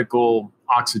medical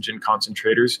oxygen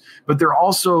concentrators, but there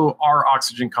also are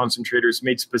oxygen concentrators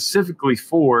made specifically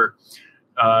for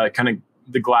kind of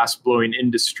the glass blowing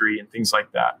industry and things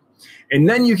like that. And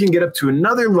then you can get up to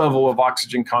another level of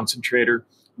oxygen concentrator,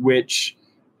 which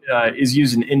is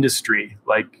used in industry,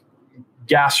 like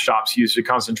gas shops use to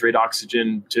concentrate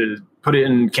oxygen to put it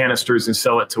in canisters and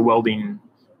sell it to welding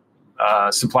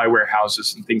supply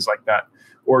warehouses and things like that,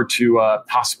 or to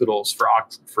hospitals for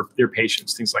their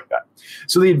patients, things like that.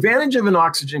 So the advantage of an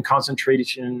oxygen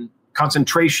concentration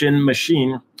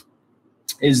machine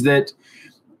is that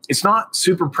it's not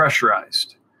super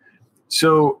pressurized.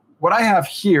 So what I have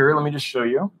here, let me just show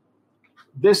you.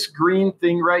 This green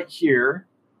thing right here,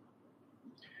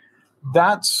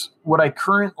 that's what I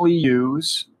currently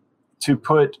use to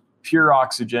put pure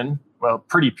oxygen, well,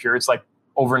 pretty pure, it's like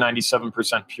over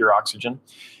 97% pure oxygen,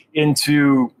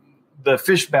 into the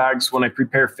fish bags when I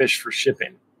prepare fish for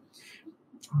shipping.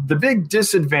 The big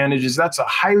disadvantage is that's a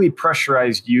highly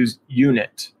pressurized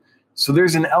unit. So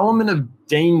there's an element of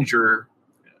danger,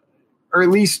 or at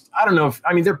least, I don't know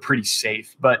they're pretty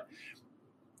safe, but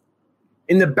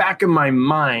in the back of my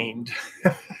mind,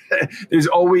 there's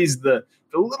always the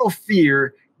little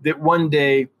fear that one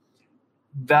day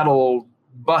that'll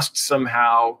bust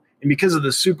somehow. And because of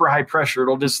the super high pressure,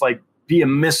 it'll just like be a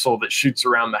missile that shoots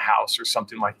around the house or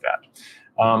something like that.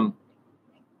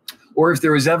 Or if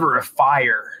there was ever a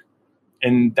fire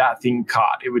and that thing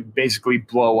caught, it would basically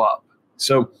blow up.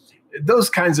 So those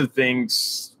kinds of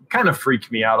things kind of freak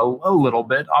me out a little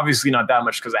bit. Obviously not that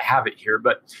much because I have it here,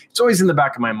 but it's always in the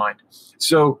back of my mind.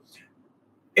 So,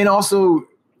 and also,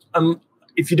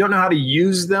 if you don't know how to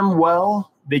use them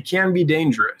well, they can be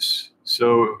dangerous.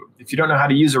 So if you don't know how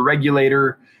to use a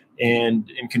regulator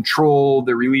and control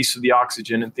the release of the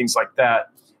oxygen and things like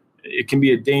that, it can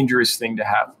be a dangerous thing to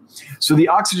have. So the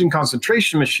oxygen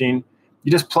concentration machine,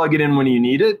 you just plug it in when you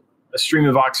need it. A stream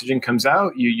of oxygen comes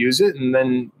out, you use it, and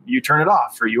then you turn it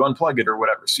off or you unplug it or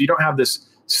whatever. So you don't have this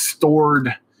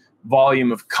stored volume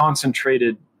of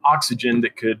concentrated oxygen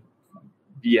that could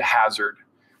be a hazard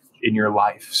in your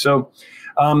life. So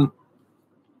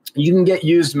you can get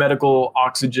used medical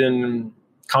oxygen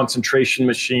concentration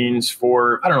machines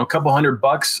for, I don't know, a couple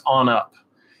 $100 on up.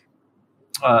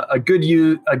 A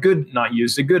good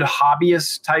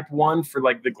hobbyist type one for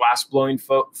like the glass blowing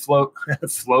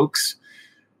folks,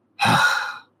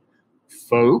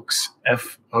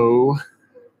 F-O.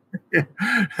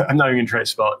 I'm not even gonna try to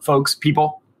spell it. Folks, the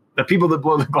people that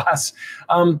blow the glass.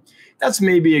 That's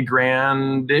maybe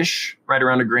 $1,000-ish, right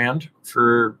around $1,000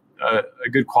 for a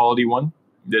good quality one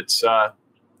that's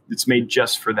made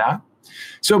just for that.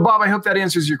 So Bob, I hope that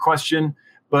answers your question,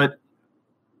 but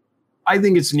I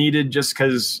think it's needed just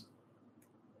because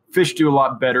fish do a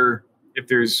lot better if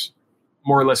there's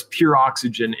more or less pure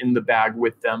oxygen in the bag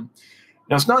with them.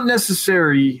 Now, it's not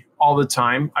necessary all the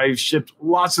time. I've shipped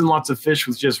lots and lots of fish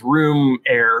with just room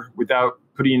air without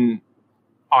putting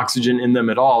oxygen in them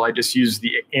at all. I just use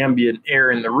the ambient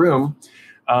air in the room.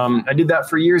 I did that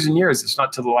for years and years. It's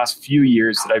not till the last few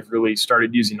years that I've really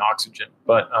started using oxygen,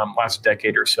 but last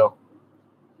decade or so.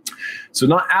 So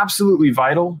not absolutely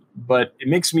vital, but it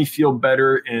makes me feel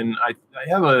better, and I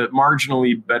have a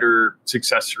marginally better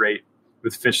success rate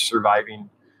with fish surviving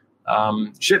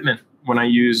shipment when I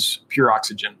use pure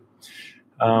oxygen.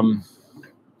 All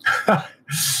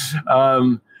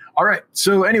right.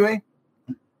 So anyway,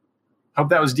 hope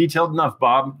that was detailed enough,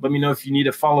 Bob. Let me know if you need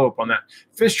a follow-up on that.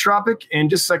 Fish Tropic,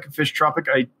 and just a second, Fish Tropic,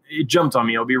 it jumped on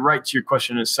me. I'll be right to your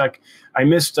question in a sec. I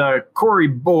missed Corey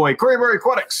Boy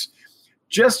Aquatics.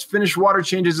 Just finished water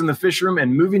changes in the fish room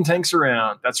and moving tanks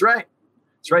around. That's right.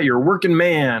 That's right. You're a working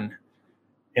man.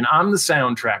 And I'm the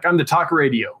soundtrack. I'm the talk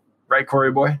radio. Right,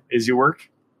 Corey Boy? Is your work?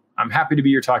 I'm happy to be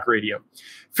your talk radio.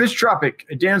 Fish Tropic,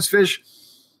 Dan's Fish.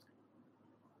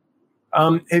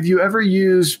 Have you ever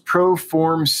used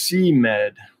Proform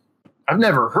C-Med? I've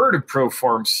never heard of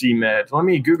Proform C-Med. Let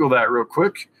me Google that real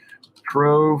quick.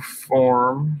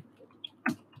 Proform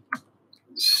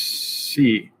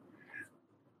C.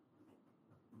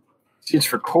 It's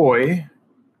for koi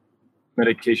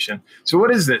medication. So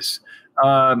what is this?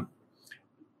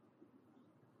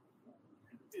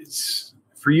 It's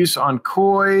for use on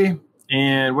koi,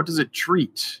 and what does it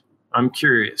treat? I'm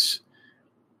curious.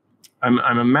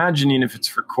 I'm imagining if it's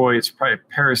for koi, it's probably a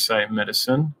parasite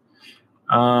medicine.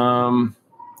 Wow.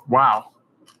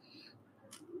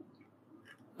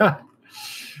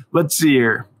 Let's see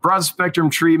here. Broad spectrum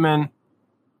treatment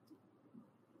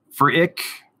for ick.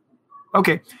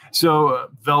 Okay, so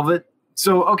velvet.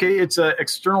 So, okay, it's an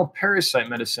external parasite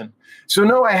medicine. So,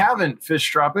 no, I haven't, Fish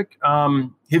Tropic.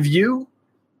 Have you?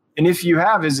 And if you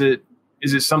have, is it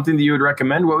something that you would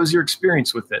recommend? What was your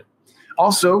experience with it?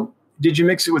 Also, did you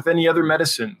mix it with any other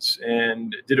medicines,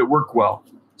 and did it work well?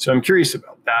 So I'm curious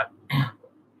about that.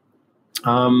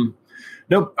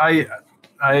 Nope,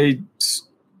 I've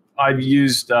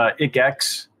used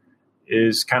IckX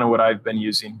is kind of what I've been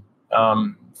using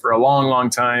for a long, long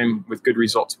time with good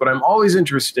results. But I'm always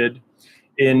interested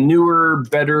in newer,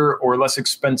 better, or less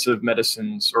expensive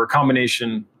medicines, or a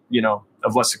combination,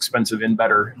 of less expensive and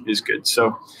better is good.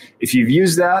 So if you've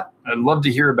used that, I'd love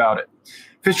to hear about it.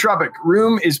 Fish Tropic,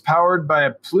 room is powered by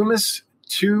a Plumus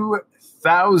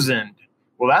 2000.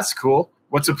 Well, that's cool.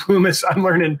 What's a Plumus? I'm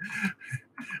learning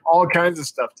all kinds of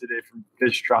stuff today from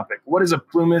Fish Tropic. What is a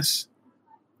Plumus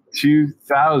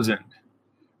 2000?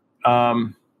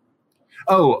 Oh,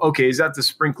 okay. Is that the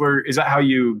sprinkler? Is that how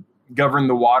you govern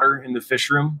the water in the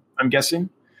fish room? I'm guessing.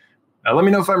 Let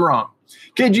me know if I'm wrong.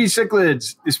 KG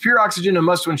Cichlids, is pure oxygen a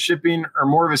must when shipping, or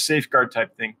more of a safeguard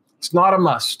type thing? It's not a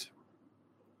must.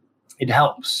 It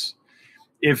helps.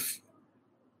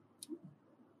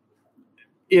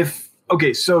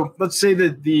 Okay, so let's say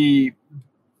that the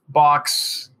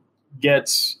box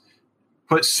gets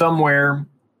put somewhere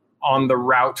on the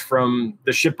route from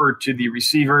the shipper to the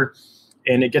receiver,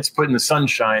 and it gets put in the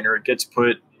sunshine, or it gets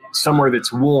put somewhere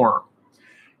that's warm.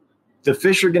 The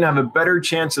fish are going to have a better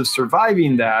chance of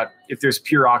surviving that if there's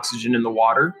pure oxygen in the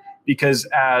water, because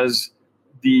as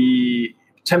the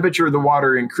temperature of the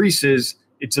water increases,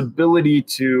 its ability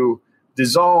to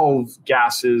dissolve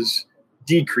gases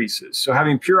decreases. So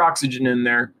having pure oxygen in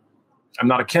there, I'm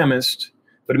not a chemist,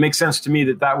 but it makes sense to me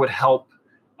that that would help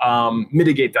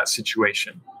mitigate that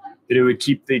situation, that it would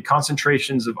keep the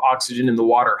concentrations of oxygen in the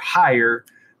water higher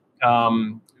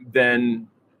than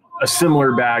a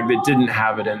similar bag that didn't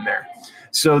have it in there.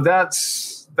 So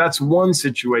that's one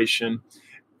situation.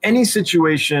 Any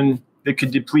situation that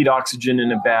could deplete oxygen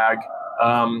in a bag,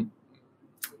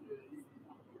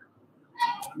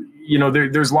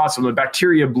 there's lots of them.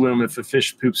 Bacteria bloom if the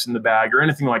fish poops in the bag or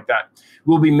anything like that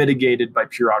will be mitigated by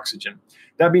pure oxygen.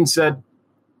 That being said,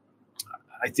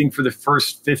 I think for the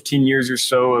first 15 years or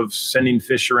so of sending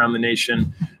fish around the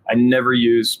nation, I never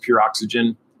used pure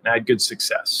oxygen, and I had good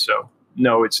success. So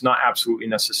no, it's not absolutely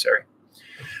necessary.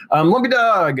 Lumpy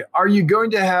Dog, are you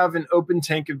going to have an open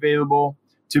tank available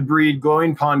to breed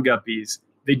glowing pond guppies?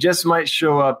 They just might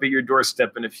show up at your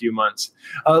doorstep in a few months.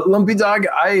 Lumpy Dog,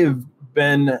 I have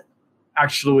been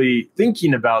actually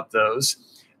thinking about those.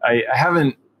 I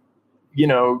haven't,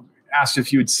 asked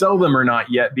if you would sell them or not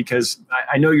yet, because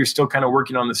I know you're still kind of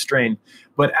working on the strain,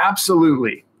 but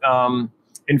absolutely.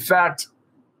 In fact,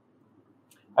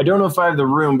 I don't know if I have the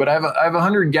room, but I have a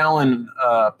 100-gallon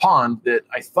pond that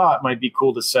I thought might be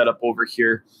cool to set up over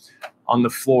here on the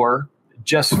floor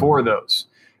just for those.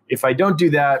 If I don't do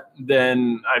that,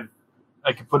 then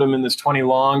I could put them in this 20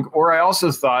 long, or I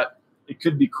also thought it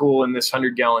could be cool in this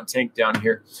 100-gallon tank down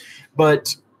here.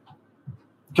 But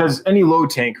because any low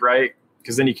tank, right?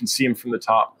 Because then you can see them from the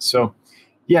top. So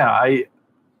yeah,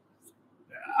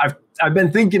 I've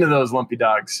been thinking of those lumpy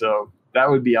dogs, so that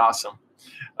would be awesome.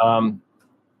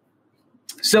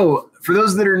 So for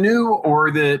those that are new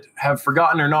or that have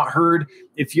forgotten or not heard,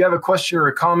 if you have a question or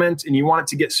a comment and you want it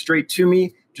to get straight to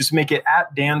me, just make it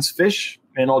at Dan's Fish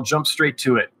and I'll jump straight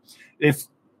to it.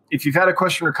 If you've had a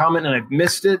question or comment and I've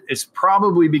missed it, it's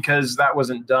probably because that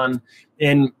wasn't done.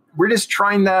 And we're just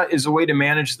trying that as a way to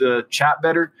manage the chat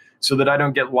better so that I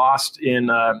don't get lost in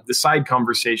the side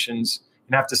conversations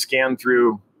and have to scan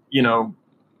through,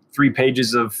 3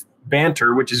 pages of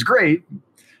banter, which is great.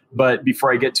 But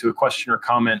before I get to a question or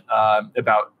comment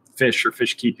about fish or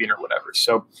fish keeping or whatever.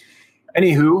 So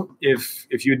anywho,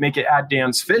 if you would make it at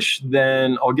Dan's Fish,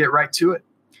 then I'll get right to it.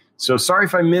 So sorry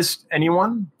if I missed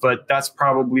anyone, but that's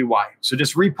probably why. So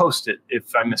just repost it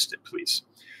if I missed it, please.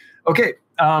 Okay.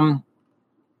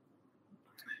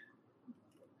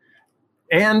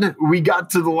 And we got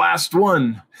to the last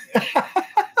one.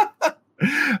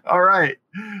 All right.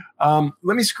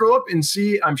 Let me scroll up and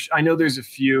see. I know there's a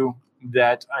few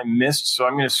that I missed, so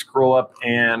I'm going to scroll up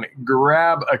and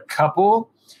grab a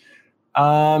couple.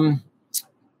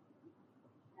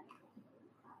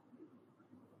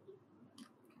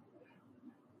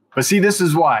 But see, this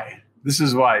is why,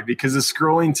 because the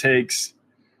scrolling takes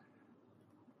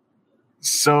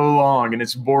so long and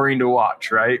it's boring to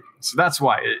watch, right? So that's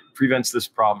why it prevents this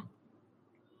problem.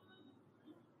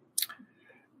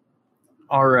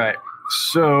 All right.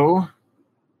 So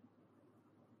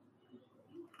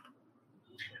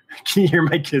can you hear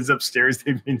my kids upstairs?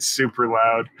 They've been super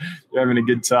loud. They're having a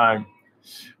good time.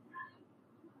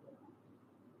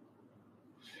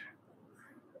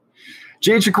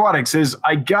 JH Aquatic says,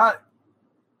 I got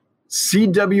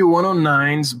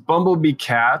CW109s, Bumblebee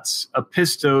Cats,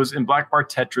 Apistos, and Black Bar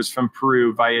Tetras from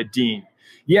Peru via Dean.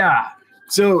 Yeah.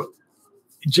 So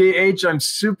JH, I'm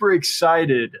super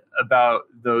excited about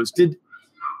those. Did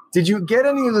you get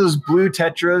any of those blue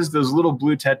tetras, those little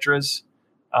blue tetras?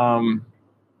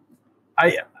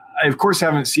 I of course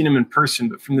haven't seen them in person,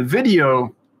 but from the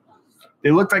video,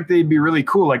 they look like they'd be really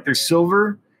cool. Like they're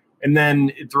silver, and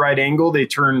then at the right angle, they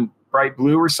turn bright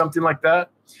blue or something like that.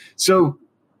 So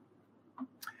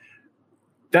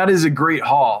that is a great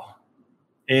haul.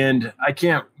 And I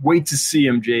can't wait to see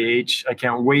them, JH. I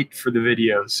can't wait for the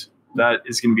videos. That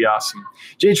is going to be awesome.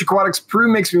 JH Aquatics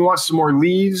Peru makes me want some more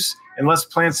leaves and less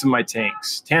plants in my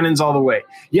tanks. Tannins all the way.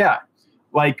 Yeah.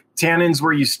 Like tannins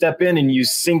where you step in and you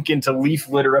sink into leaf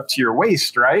litter up to your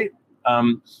waist, right?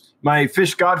 My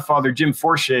fish godfather, Jim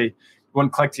Forche,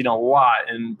 went collecting a lot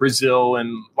in Brazil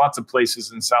and lots of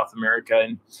places in South America.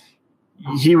 And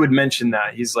he would mention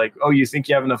that. He's like, oh, you think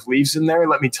you have enough leaves in there?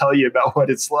 Let me tell you about what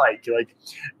it's like. Like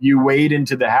you wade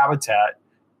into the habitat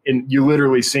and you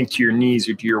literally sink to your knees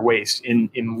or to your waist in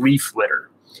leaf litter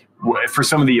for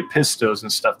some of the apistos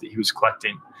and stuff that he was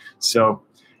collecting. So,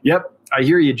 yep. I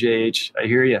hear you, JH. I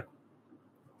hear you.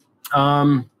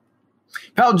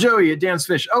 Pal Joey at Dan's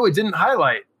Fish. Oh, it didn't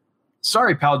highlight.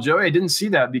 Sorry, Pal Joey. I didn't see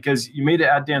that because you made it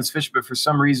at Dan's Fish, but for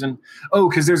some reason,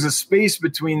 because there's a space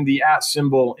between the at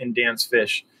symbol and Dan's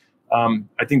Fish.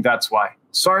 I think that's why.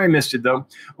 Sorry I missed it, though.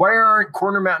 Why aren't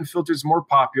corner mountain filters more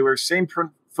popular? Same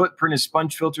footprint as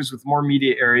sponge filters with more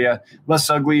media area, less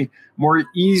ugly, more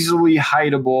easily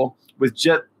hideable with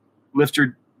jet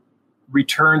lifter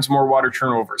returns more water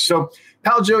turnover. So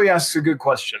Pal Joey asks a good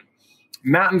question.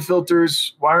 Mountain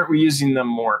filters, why aren't we using them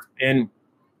more? And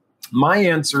my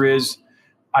answer is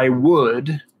I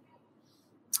would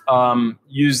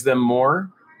use them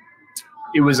more.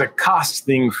 It was a cost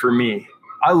thing for me.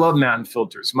 I love mountain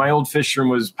filters. My old fish room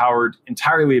was powered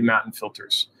entirely with mountain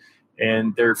filters,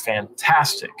 and they're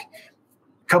fantastic.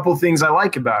 A couple things I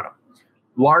like about them.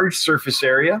 Large surface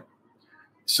area.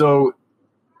 So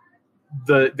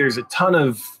there's a ton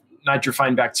of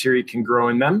nitrophine bacteria can grow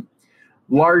in them.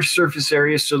 Large surface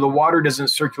area, so the water doesn't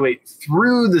circulate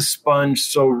through the sponge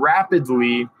so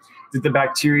rapidly that the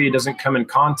bacteria doesn't come in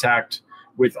contact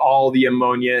with all the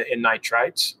ammonia and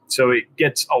nitrites. So it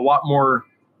gets a lot more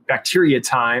bacteria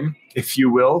time, if you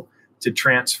will, to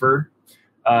transfer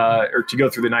or to go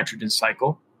through the nitrogen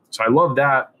cycle. So I love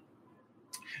that.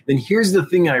 Then here's the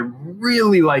thing I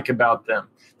really like about them.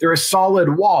 They're a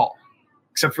solid wall,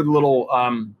 except for the little,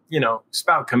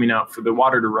 spout coming out for the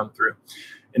water to run through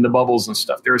and the bubbles and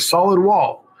stuff. They're a solid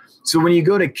wall. So when you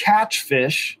go to catch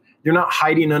fish, they're not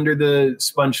hiding under the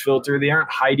sponge filter. They aren't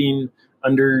hiding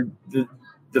under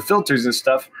the filters and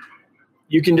stuff.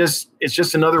 you can it's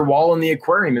just another wall in the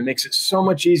aquarium. It makes it so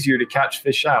much easier to catch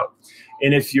fish out.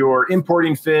 And if you're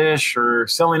importing fish or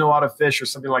selling a lot of fish or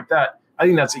something like that, I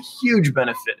think that's a huge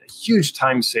benefit, a huge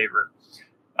time saver.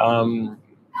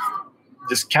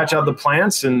 Just catch out the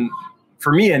plants. And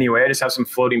for me anyway, I just have some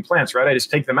floating plants, right? I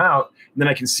just take them out and then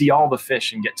I can see all the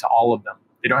fish and get to all of them.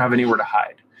 They don't have anywhere to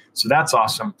hide. So that's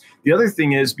awesome. The other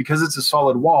thing is, because it's a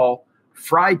solid wall,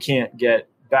 fry can't get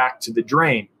back to the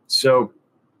drain. So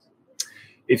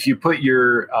if you put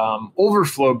your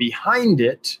overflow behind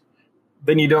it,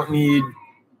 then you don't need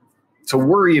to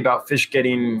worry about fish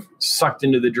getting sucked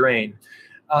into the drain.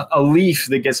 A leaf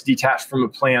that gets detached from a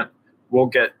plant will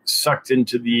get sucked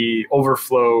into the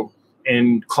overflow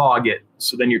and clog it.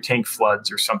 So then your tank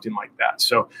floods or something like that.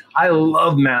 So I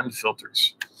love Matten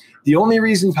filters. The only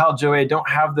reason, Pal Joey, I don't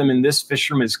have them in this fish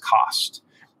room is cost.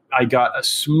 I got a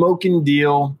smoking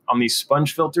deal on these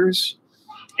sponge filters,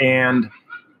 and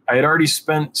I had already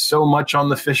spent so much on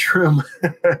the fish room.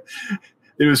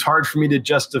 It was hard for me to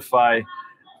justify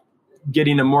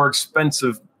getting a more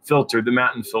expensive filter, the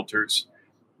Matten filters,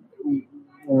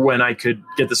 when I could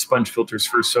get the sponge filters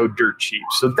for so dirt cheap.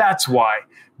 So that's why.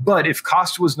 But if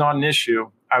cost was not an issue,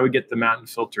 I would get the Matten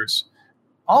filters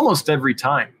almost every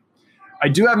time. I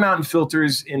do have Matten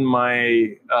filters in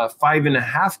my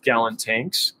 5.5 gallon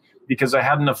tanks because I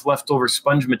had enough leftover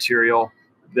sponge material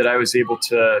that I was able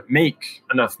to make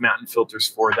enough Matten filters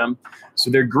for them.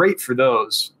 So they're great for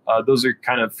those. Those are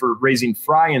kind of for raising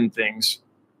fry and things.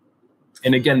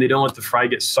 And again, they don't let the fry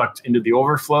get sucked into the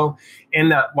overflow.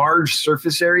 And that large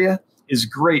surface area is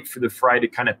great for the fry to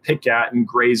kind of pick at and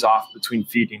graze off between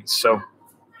feedings. So,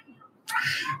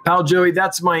 Pal Joey,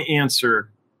 that's my answer,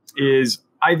 is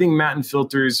I think Matten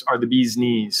filters are the bee's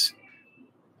knees.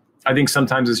 I think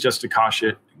sometimes it's just a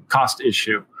cost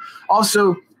issue.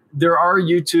 Also, there are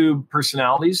YouTube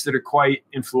personalities that are quite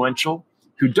influential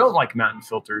who don't like Matten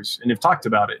filters and have talked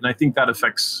about it. And I think that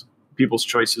affects people's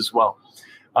choice as well.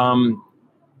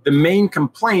 The main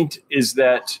complaint is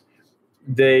that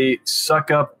they suck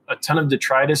up a ton of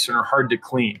detritus and are hard to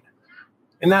clean.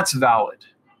 And that's valid.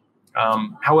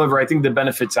 However, I think the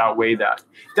benefits outweigh that.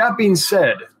 That being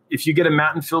said, if you get a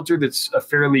Matten filter that's a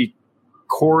fairly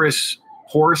porous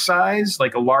pore size,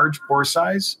 like a large pore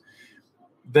size,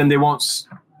 then they won't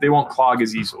clog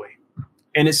as easily.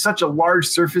 And it's such a large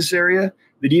surface area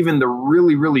that even the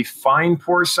really, really fine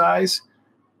pore size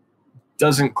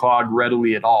doesn't clog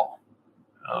readily at all.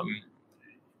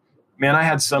 Man, I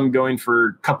had some going for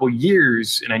a couple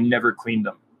years and I never cleaned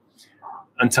them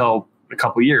until a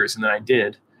couple years, and then I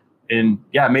did. And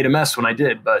yeah, I made a mess when I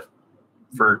did, but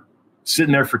for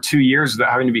sitting there for 2 years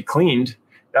without having to be cleaned,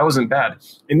 that wasn't bad.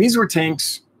 And these were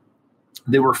tanks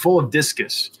that were full of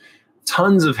discus,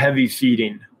 tons of heavy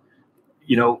feeding,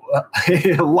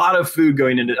 a lot of food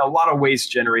going into it, a lot of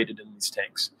waste generated in these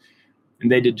tanks. And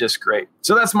they did just great.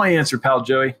 So that's my answer, Pal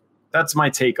Joey. That's my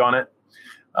take on it.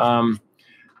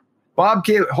 Bob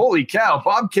Kaler, holy cow,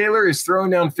 Bob Kaler is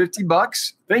throwing down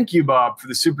 $50. Thank you, Bob, for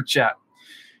the super chat.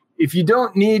 If you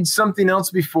don't need something else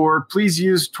before, please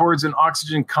use towards an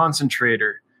oxygen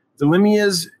concentrator. The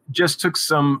Limias just took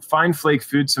some fine flake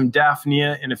food, some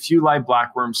Daphnia, and a few live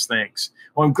blackworms, thanks.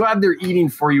 Well, I'm glad they're eating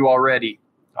for you already,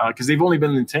 because they've only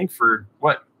been in the tank for,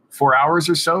 4 hours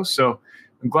or so? So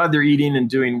I'm glad they're eating and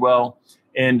doing well.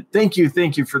 And thank you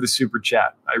for the super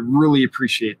chat. I really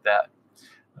appreciate that.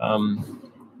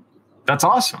 That's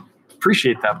awesome.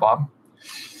 Appreciate that, Bob.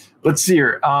 Let's see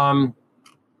here.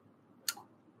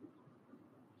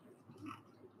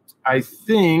 I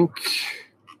think,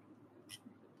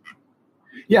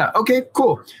 yeah, okay,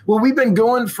 cool. Well, we've been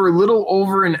going for a little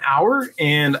over an hour,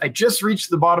 and I just reached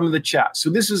the bottom of the chat. So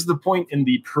this is the point in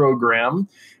the program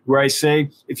where I say,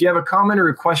 if you have a comment or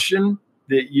a question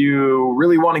that you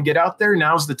really want to get out there,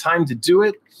 now's the time to do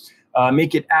it.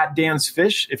 Make it at Dan's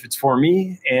Fish if it's for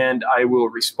me, and I will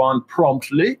respond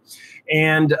promptly.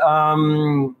 And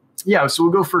yeah, so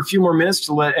we'll go for a few more minutes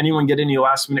to let anyone get any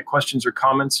last minute questions or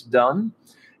comments done.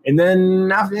 And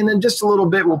then in just a little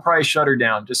bit, we'll probably shut her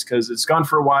down just because it's gone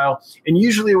for a while. And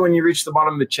usually when you reach the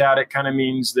bottom of the chat, it kind of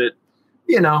means that,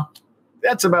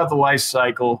 that's about the life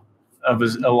cycle of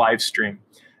a live stream.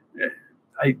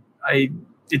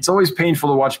 It's always painful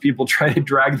to watch people try to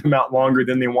drag them out longer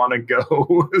than they want to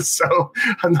go. So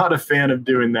I'm not a fan of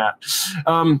doing that.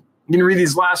 I'm going to read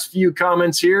these last few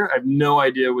comments here. I have no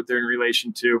idea what they're in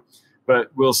relation to, but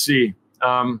we'll see.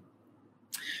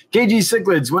 KG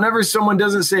Cichlids, whenever someone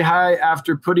doesn't say hi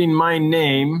after putting my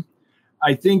name,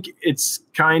 I think it's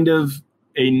kind of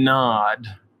a nod.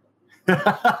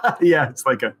 Yeah, it's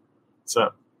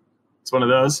one of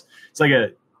those. It's like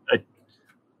a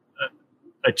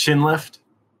chin lift.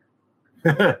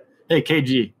 Hey,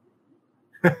 KG.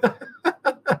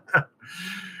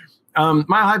 Mile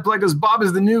High Play goes, Bob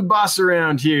is the new boss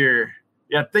around here.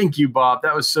 Yeah, thank you, Bob.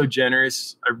 That was so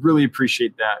generous. I really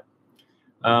appreciate that.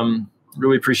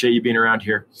 Really appreciate you being around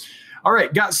here. All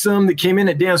right, got some that came in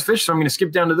at Dan's Fish, so I'm going to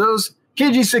skip down to those.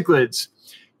 KG Cichlids,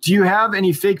 do you have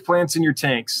any fake plants in your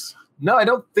tanks? No, I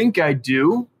don't think I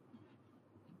do.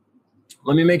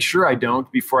 Let me make sure I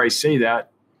don't before I say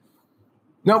that.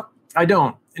 Nope, I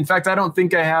don't. In fact, I don't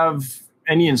think I have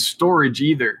any in storage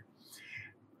either.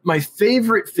 My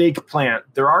favorite fake plant,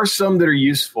 there are some that are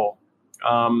useful.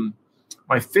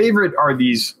 My favorite are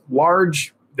these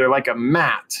large, they're like a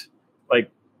mat,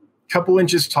 like a couple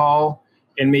inches tall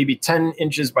and maybe 10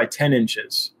 inches by 10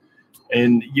 inches.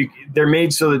 And they're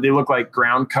made so that they look like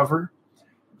ground cover.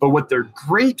 But what they're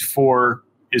great for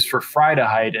is for fry to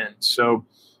hide in. So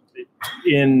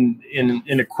in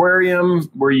an aquarium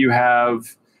where you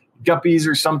have guppies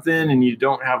or something and you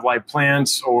don't have live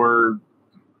plants, or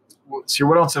see,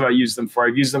 what else have I used them for?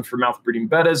 I've used them for mouth breeding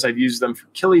bettas. I've used them for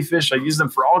killifish. I've used them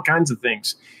for all kinds of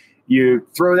things. You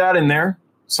throw that in there,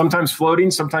 sometimes floating,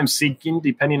 sometimes sinking,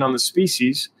 depending on the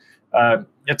species. You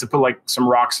have to put like some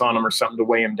rocks on them or something to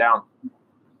weigh them down.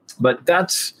 But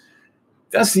that's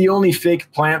the only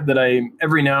fake plant that I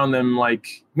every now and then I'm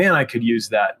like, man, I could use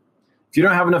that. If you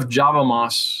don't have enough Java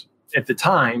moss at the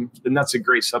time, then that's a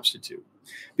great substitute.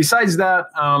 Besides that,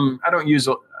 I don't use,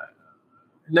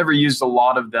 never used a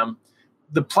lot of them.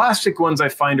 The plastic ones I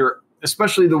find are,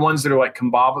 especially the ones that are like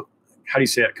Kambaba, how do you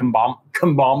say it? Kambaba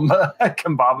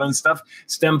and stuff,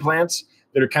 stem plants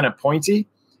that are kind of pointy.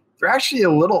 They're actually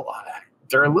a little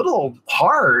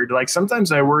hard. Like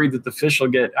sometimes I worry that the fish will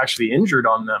get actually injured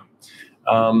on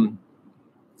them.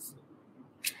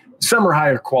 Some are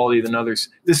higher quality than others.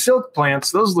 The silk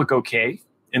plants, those look okay.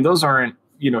 And those aren't,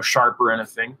 sharp or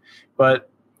anything. But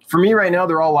for me right now,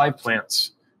 they're all live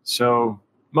plants. So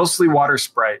mostly water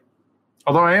sprite.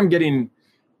 Although I am getting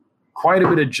quite a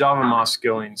bit of Java moss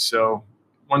going. So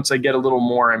once I get a little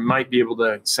more, I might be able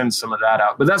to send some of that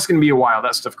out. But that's going to be a while.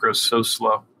 That stuff grows so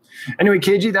slow. Anyway,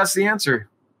 KG, that's the answer.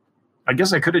 I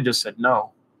guess I could have just said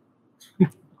no.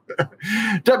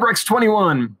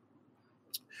 Debrex21.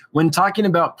 When talking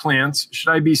about plants,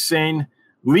 should I be saying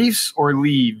leaves or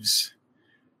leaves?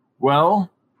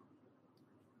 Well,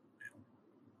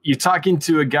 you're talking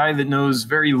to a guy that knows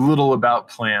very little about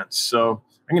plants. So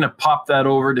I'm going to pop that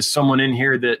over to someone in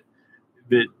here that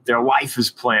their life is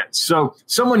plants. So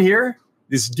someone here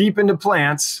that's deep into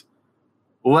plants,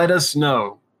 let us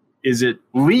know. Is it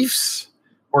leaves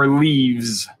or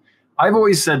leaves? I've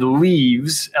always said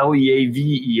leaves,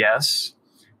 Leaves,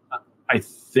 I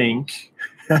think.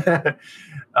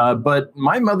 But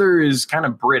my mother is kind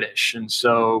of British, and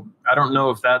so I don't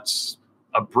know if that's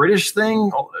a British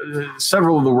thing.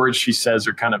 Several of the words she says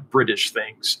are kind of British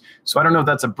things. So I don't know if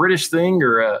that's a British thing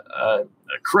or a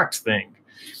correct thing.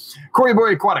 Corey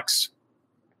Boy Aquatics.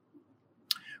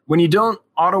 When you don't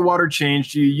auto water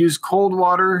change, do you use cold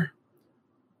water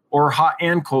or hot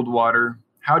and cold water?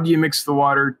 How do you mix the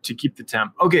water to keep the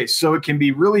temp? Okay, so it can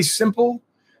be really simple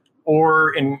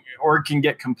or it can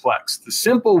get complex. The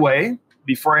simple way,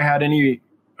 before I had any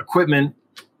equipment,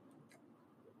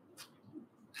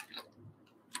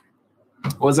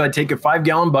 was I'd take a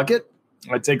 5-gallon bucket.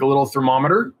 I'd take a little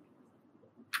thermometer.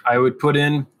 I would put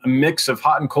in a mix of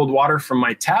hot and cold water from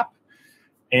my tap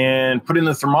and put in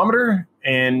the thermometer.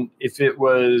 And if it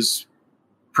was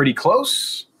pretty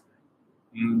close,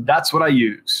 that's what I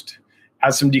used.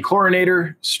 Add some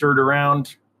dechlorinator, stir it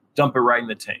around, dump it right in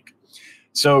the tank.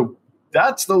 So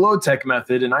that's the low-tech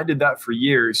method, and I did that for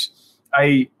years.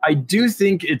 I do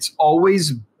think it's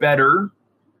always better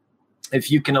if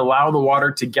you can allow the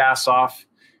water to gas off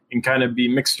and kind of be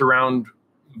mixed around,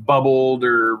 bubbled,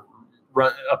 or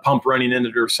a pump running in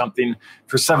it or something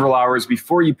for several hours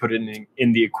before you put it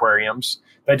in the aquariums.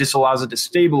 That just allows it to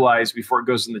stabilize before it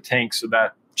goes in the tank so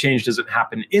that change doesn't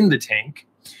happen in the tank.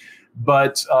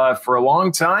 But for a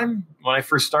long time, when I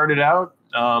first started out,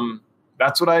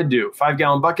 that's what I'd do.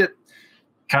 5-gallon bucket,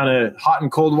 kind of hot and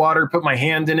cold water, put my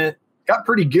hand in it. Got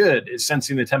pretty good at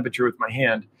sensing the temperature with my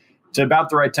hand to about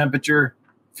the right temperature,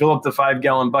 fill up the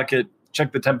 5-gallon bucket,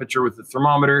 check the temperature with the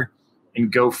thermometer,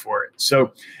 and go for it.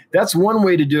 So that's one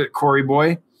way to do it, Corey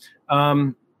Boy.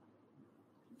 In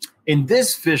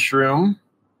this fish room,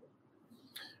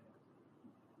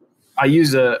 I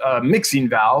use a mixing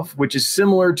valve, which is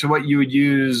similar to what you would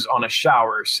use on a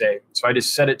shower, say. So I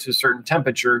just set it to a certain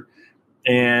temperature,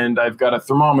 and I've got a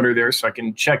thermometer there so I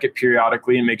can check it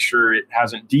periodically and make sure it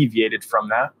hasn't deviated from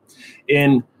that.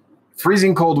 In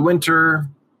freezing cold winter,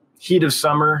 heat of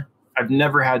summer, I've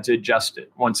never had to adjust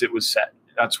it once it was set.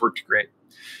 That's worked great.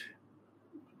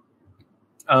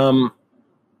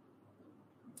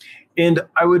 And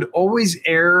I would always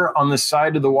err on the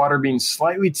side of the water being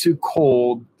slightly too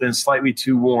cold than slightly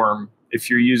too warm if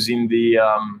you're using the,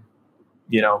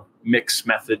 mix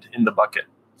method in the bucket.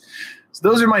 So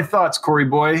those are my thoughts, Corey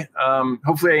boy.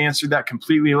 Hopefully I answered that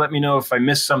completely. Let me know if I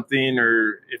missed something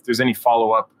or if there's any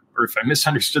follow-up or if I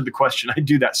misunderstood the question. I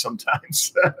do that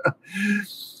sometimes.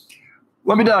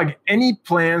 Let me dog. Any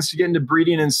plans to get into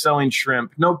breeding and selling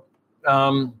shrimp? Nope.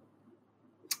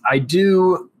 I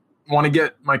do want to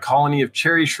get my colony of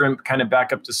cherry shrimp kind of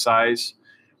back up to size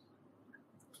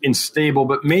and stable,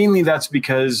 but mainly that's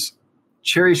because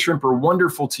cherry shrimp are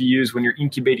wonderful to use when you're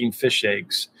incubating fish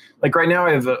eggs. Like right now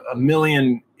I have a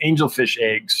million angelfish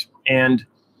eggs, and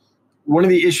one of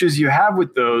the issues you have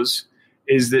with those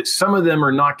is that some of them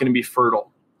are not going to be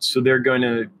fertile. So they're going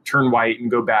to turn white and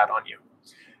go bad on you.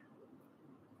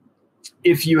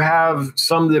 If you have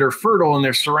some that are fertile and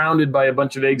they're surrounded by a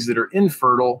bunch of eggs that are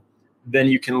infertile, then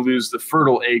you can lose the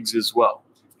fertile eggs as well.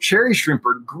 Cherry shrimp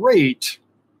are great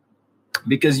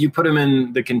because you put them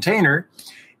in the container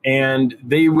and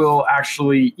they will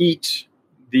actually eat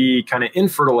the kind of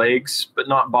infertile eggs, but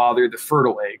not bother the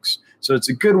fertile eggs. So it's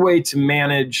a good way to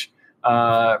manage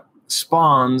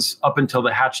spawns up until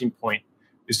the hatching point,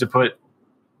 is to put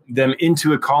them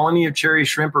into a colony of cherry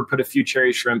shrimp or put a few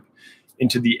cherry shrimp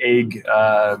into the egg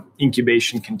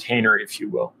incubation container, if you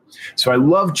will. So I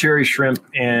love cherry shrimp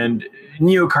and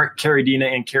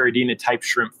Neocaridina and Caridina type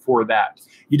shrimp for that.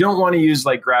 You don't want to use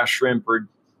like grass shrimp or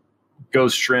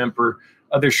ghost shrimp or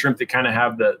other shrimp that kind of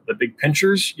have the big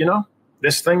pinchers,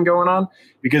 this thing going on,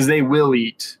 because they will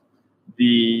eat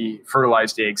the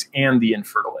fertilized eggs and the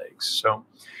infertile eggs. So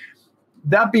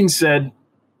that being said,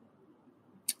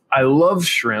 I love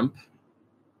shrimp.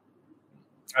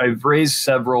 I've raised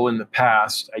several in the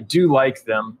past. I do like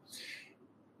them.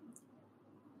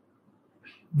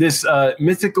 This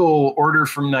mythical order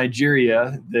from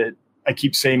Nigeria that I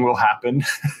keep saying will happen.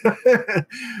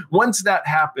 Once that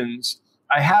happens,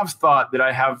 I have thought that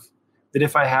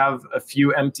if I have a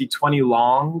few empty 20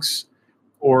 longs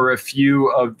or a few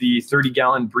of the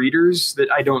 30-gallon breeders that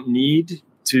I don't need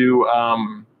to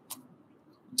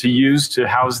use to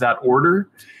house that order,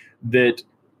 that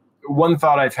one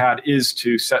thought I've had is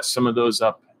to set some of those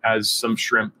up as some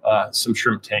shrimp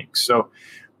tanks. So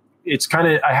it's kind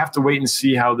of, I have to wait and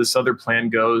see how this other plan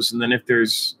goes. And then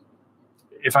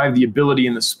if I have the ability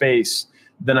in the space,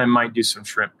 then I might do some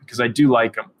shrimp because I do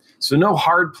like them. So no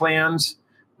hard plans,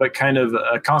 but kind of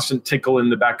a constant tickle in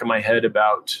the back of my head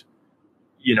about,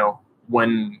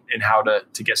 when and how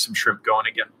to get some shrimp going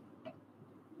again.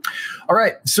 All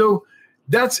right. So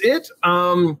that's it.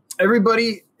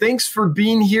 Everybody, thanks for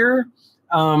being here.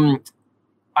 I'm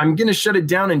going to shut it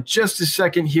down in just a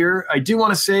second here. I do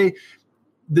want to say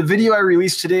the video I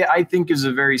released today, I think, is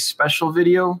a very special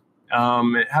video.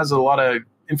 It has a lot of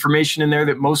information in there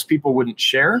that most people wouldn't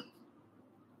share.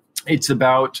 It's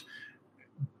about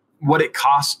what it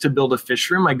costs to build a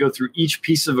fish room. I go through each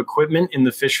piece of equipment in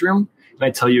the fish room, and I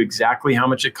tell you exactly how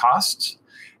much it costs.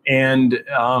 And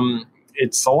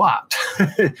it's a lot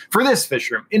for this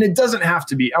fish room. And it doesn't have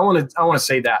to be. I want to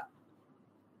say that.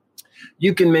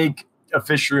 You can make a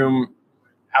fish room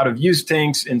out of used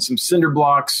tanks and some cinder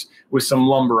blocks with some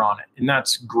lumber on it, and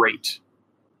that's great.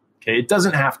 Okay, it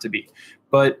doesn't have to be.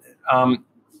 But I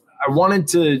wanted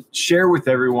to share with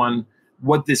everyone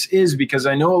what this is because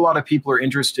I know a lot of people are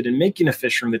interested in making a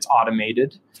fish room that's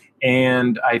automated,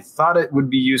 and I thought it would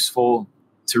be useful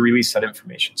to release that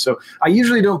information. So I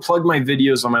usually don't plug my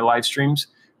videos on my live streams,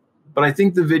 but I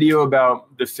think the video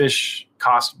about the fish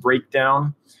cost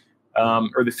breakdown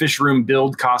or the fish room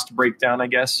build cost breakdown, I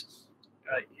guess,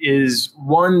 is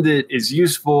one that is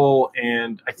useful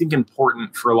and I think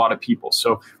important for a lot of people.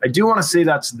 So I do want to say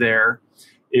that's there.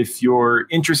 If you're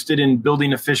interested in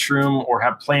building a fish room or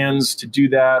have plans to do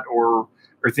that or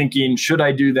thinking, should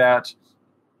I do that?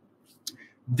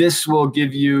 This will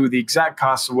give you the exact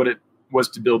cost of what it was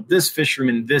to build this fish room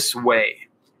in this way.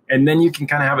 And then you can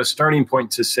kind of have a starting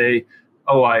point to say,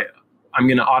 oh, I'm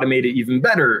going to automate it even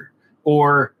better.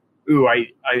 Or, ooh, I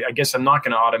guess I'm not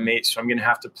going to automate, so I'm going to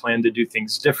have to plan to do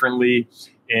things differently.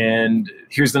 And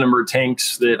here's the number of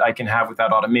tanks that I can have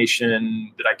without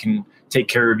automation that I can take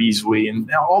care of easily and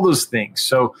all those things.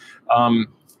 So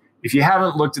if you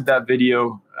haven't looked at that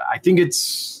video, I think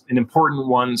it's an important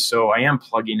one. So I am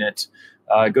plugging it.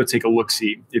 Go take a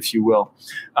look-see, if you will.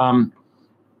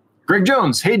 Greg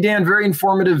Jones. Hey, Dan, very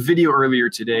informative video earlier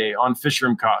today on fish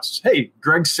room costs. Hey,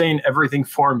 Greg's saying everything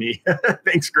for me.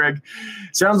 Thanks, Greg.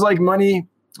 Sounds like money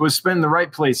was spent in the right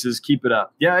places. Keep it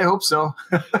up. Yeah, I hope so.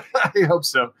 I hope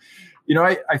so.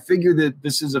 I figure that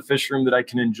this is a fish room that I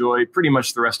can enjoy pretty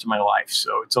much the rest of my life.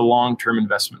 So it's a long-term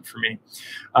investment for me.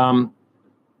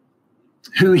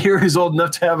 Who here is old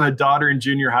enough to have a daughter in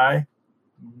junior high?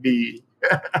 Me.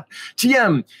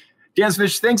 TM, Dan's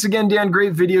Fish. Thanks again, Dan.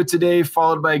 Great video today,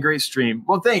 followed by a great stream.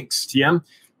 Well, thanks, TM.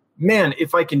 Man,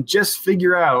 if I can just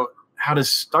figure out how to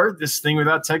start this thing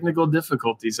without technical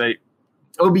difficulties.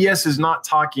 OBS is not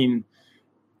talking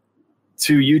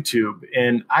to YouTube,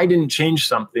 and I didn't change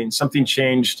something. Something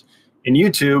changed in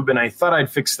YouTube, and I thought I'd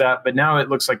fix that, but now it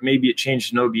looks like maybe it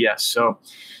changed in OBS. So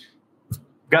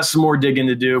got some more digging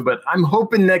to do, but I'm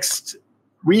hoping next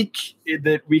week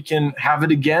that we can have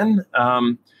it again.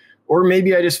 Or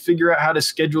maybe I just figure out how to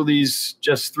schedule these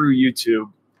just through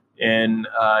YouTube and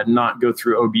not go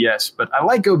through OBS. But I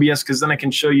like OBS because then I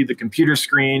can show you the computer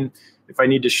screen if I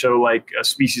need to show like a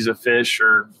species of fish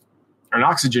or an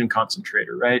oxygen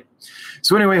concentrator, right?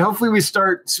 So anyway, hopefully we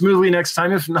start smoothly next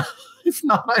time. If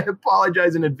not, I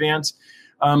apologize in advance.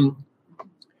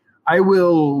 I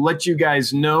will let you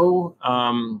guys know.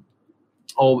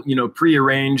 I'll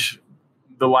prearrange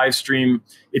the live stream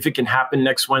if it can happen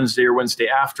next Wednesday or Wednesday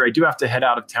after. I do have to head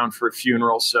out of town for a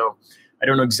funeral, so I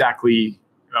don't know exactly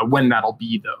when that'll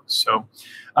be though. So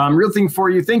real thing for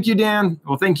you. Thank you, Dan.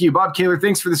 Well, thank you. Bob Kaler,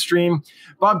 thanks for the stream.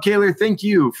 Bob Kaler, thank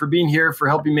you for being here, for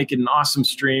helping make it an awesome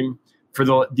stream. For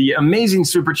the amazing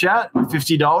super chat,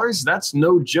 $50. That's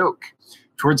no joke.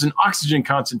 Towards an oxygen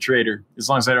concentrator, as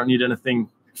long as I don't need anything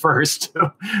first.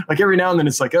 Like every now and then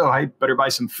it's like, oh, I better buy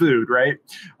some food, right?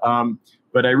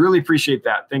 But I really appreciate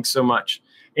that. Thanks so much.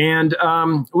 And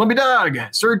Lumpy Dog,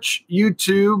 search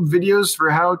YouTube videos for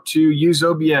how to use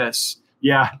OBS.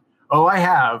 Yeah. Oh, I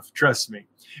have. Trust me.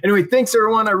 Anyway, thanks,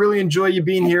 everyone. I really enjoy you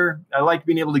being here. I like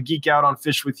being able to geek out on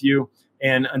fish with you.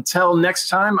 And until next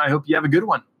time, I hope you have a good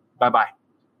one. Bye-bye.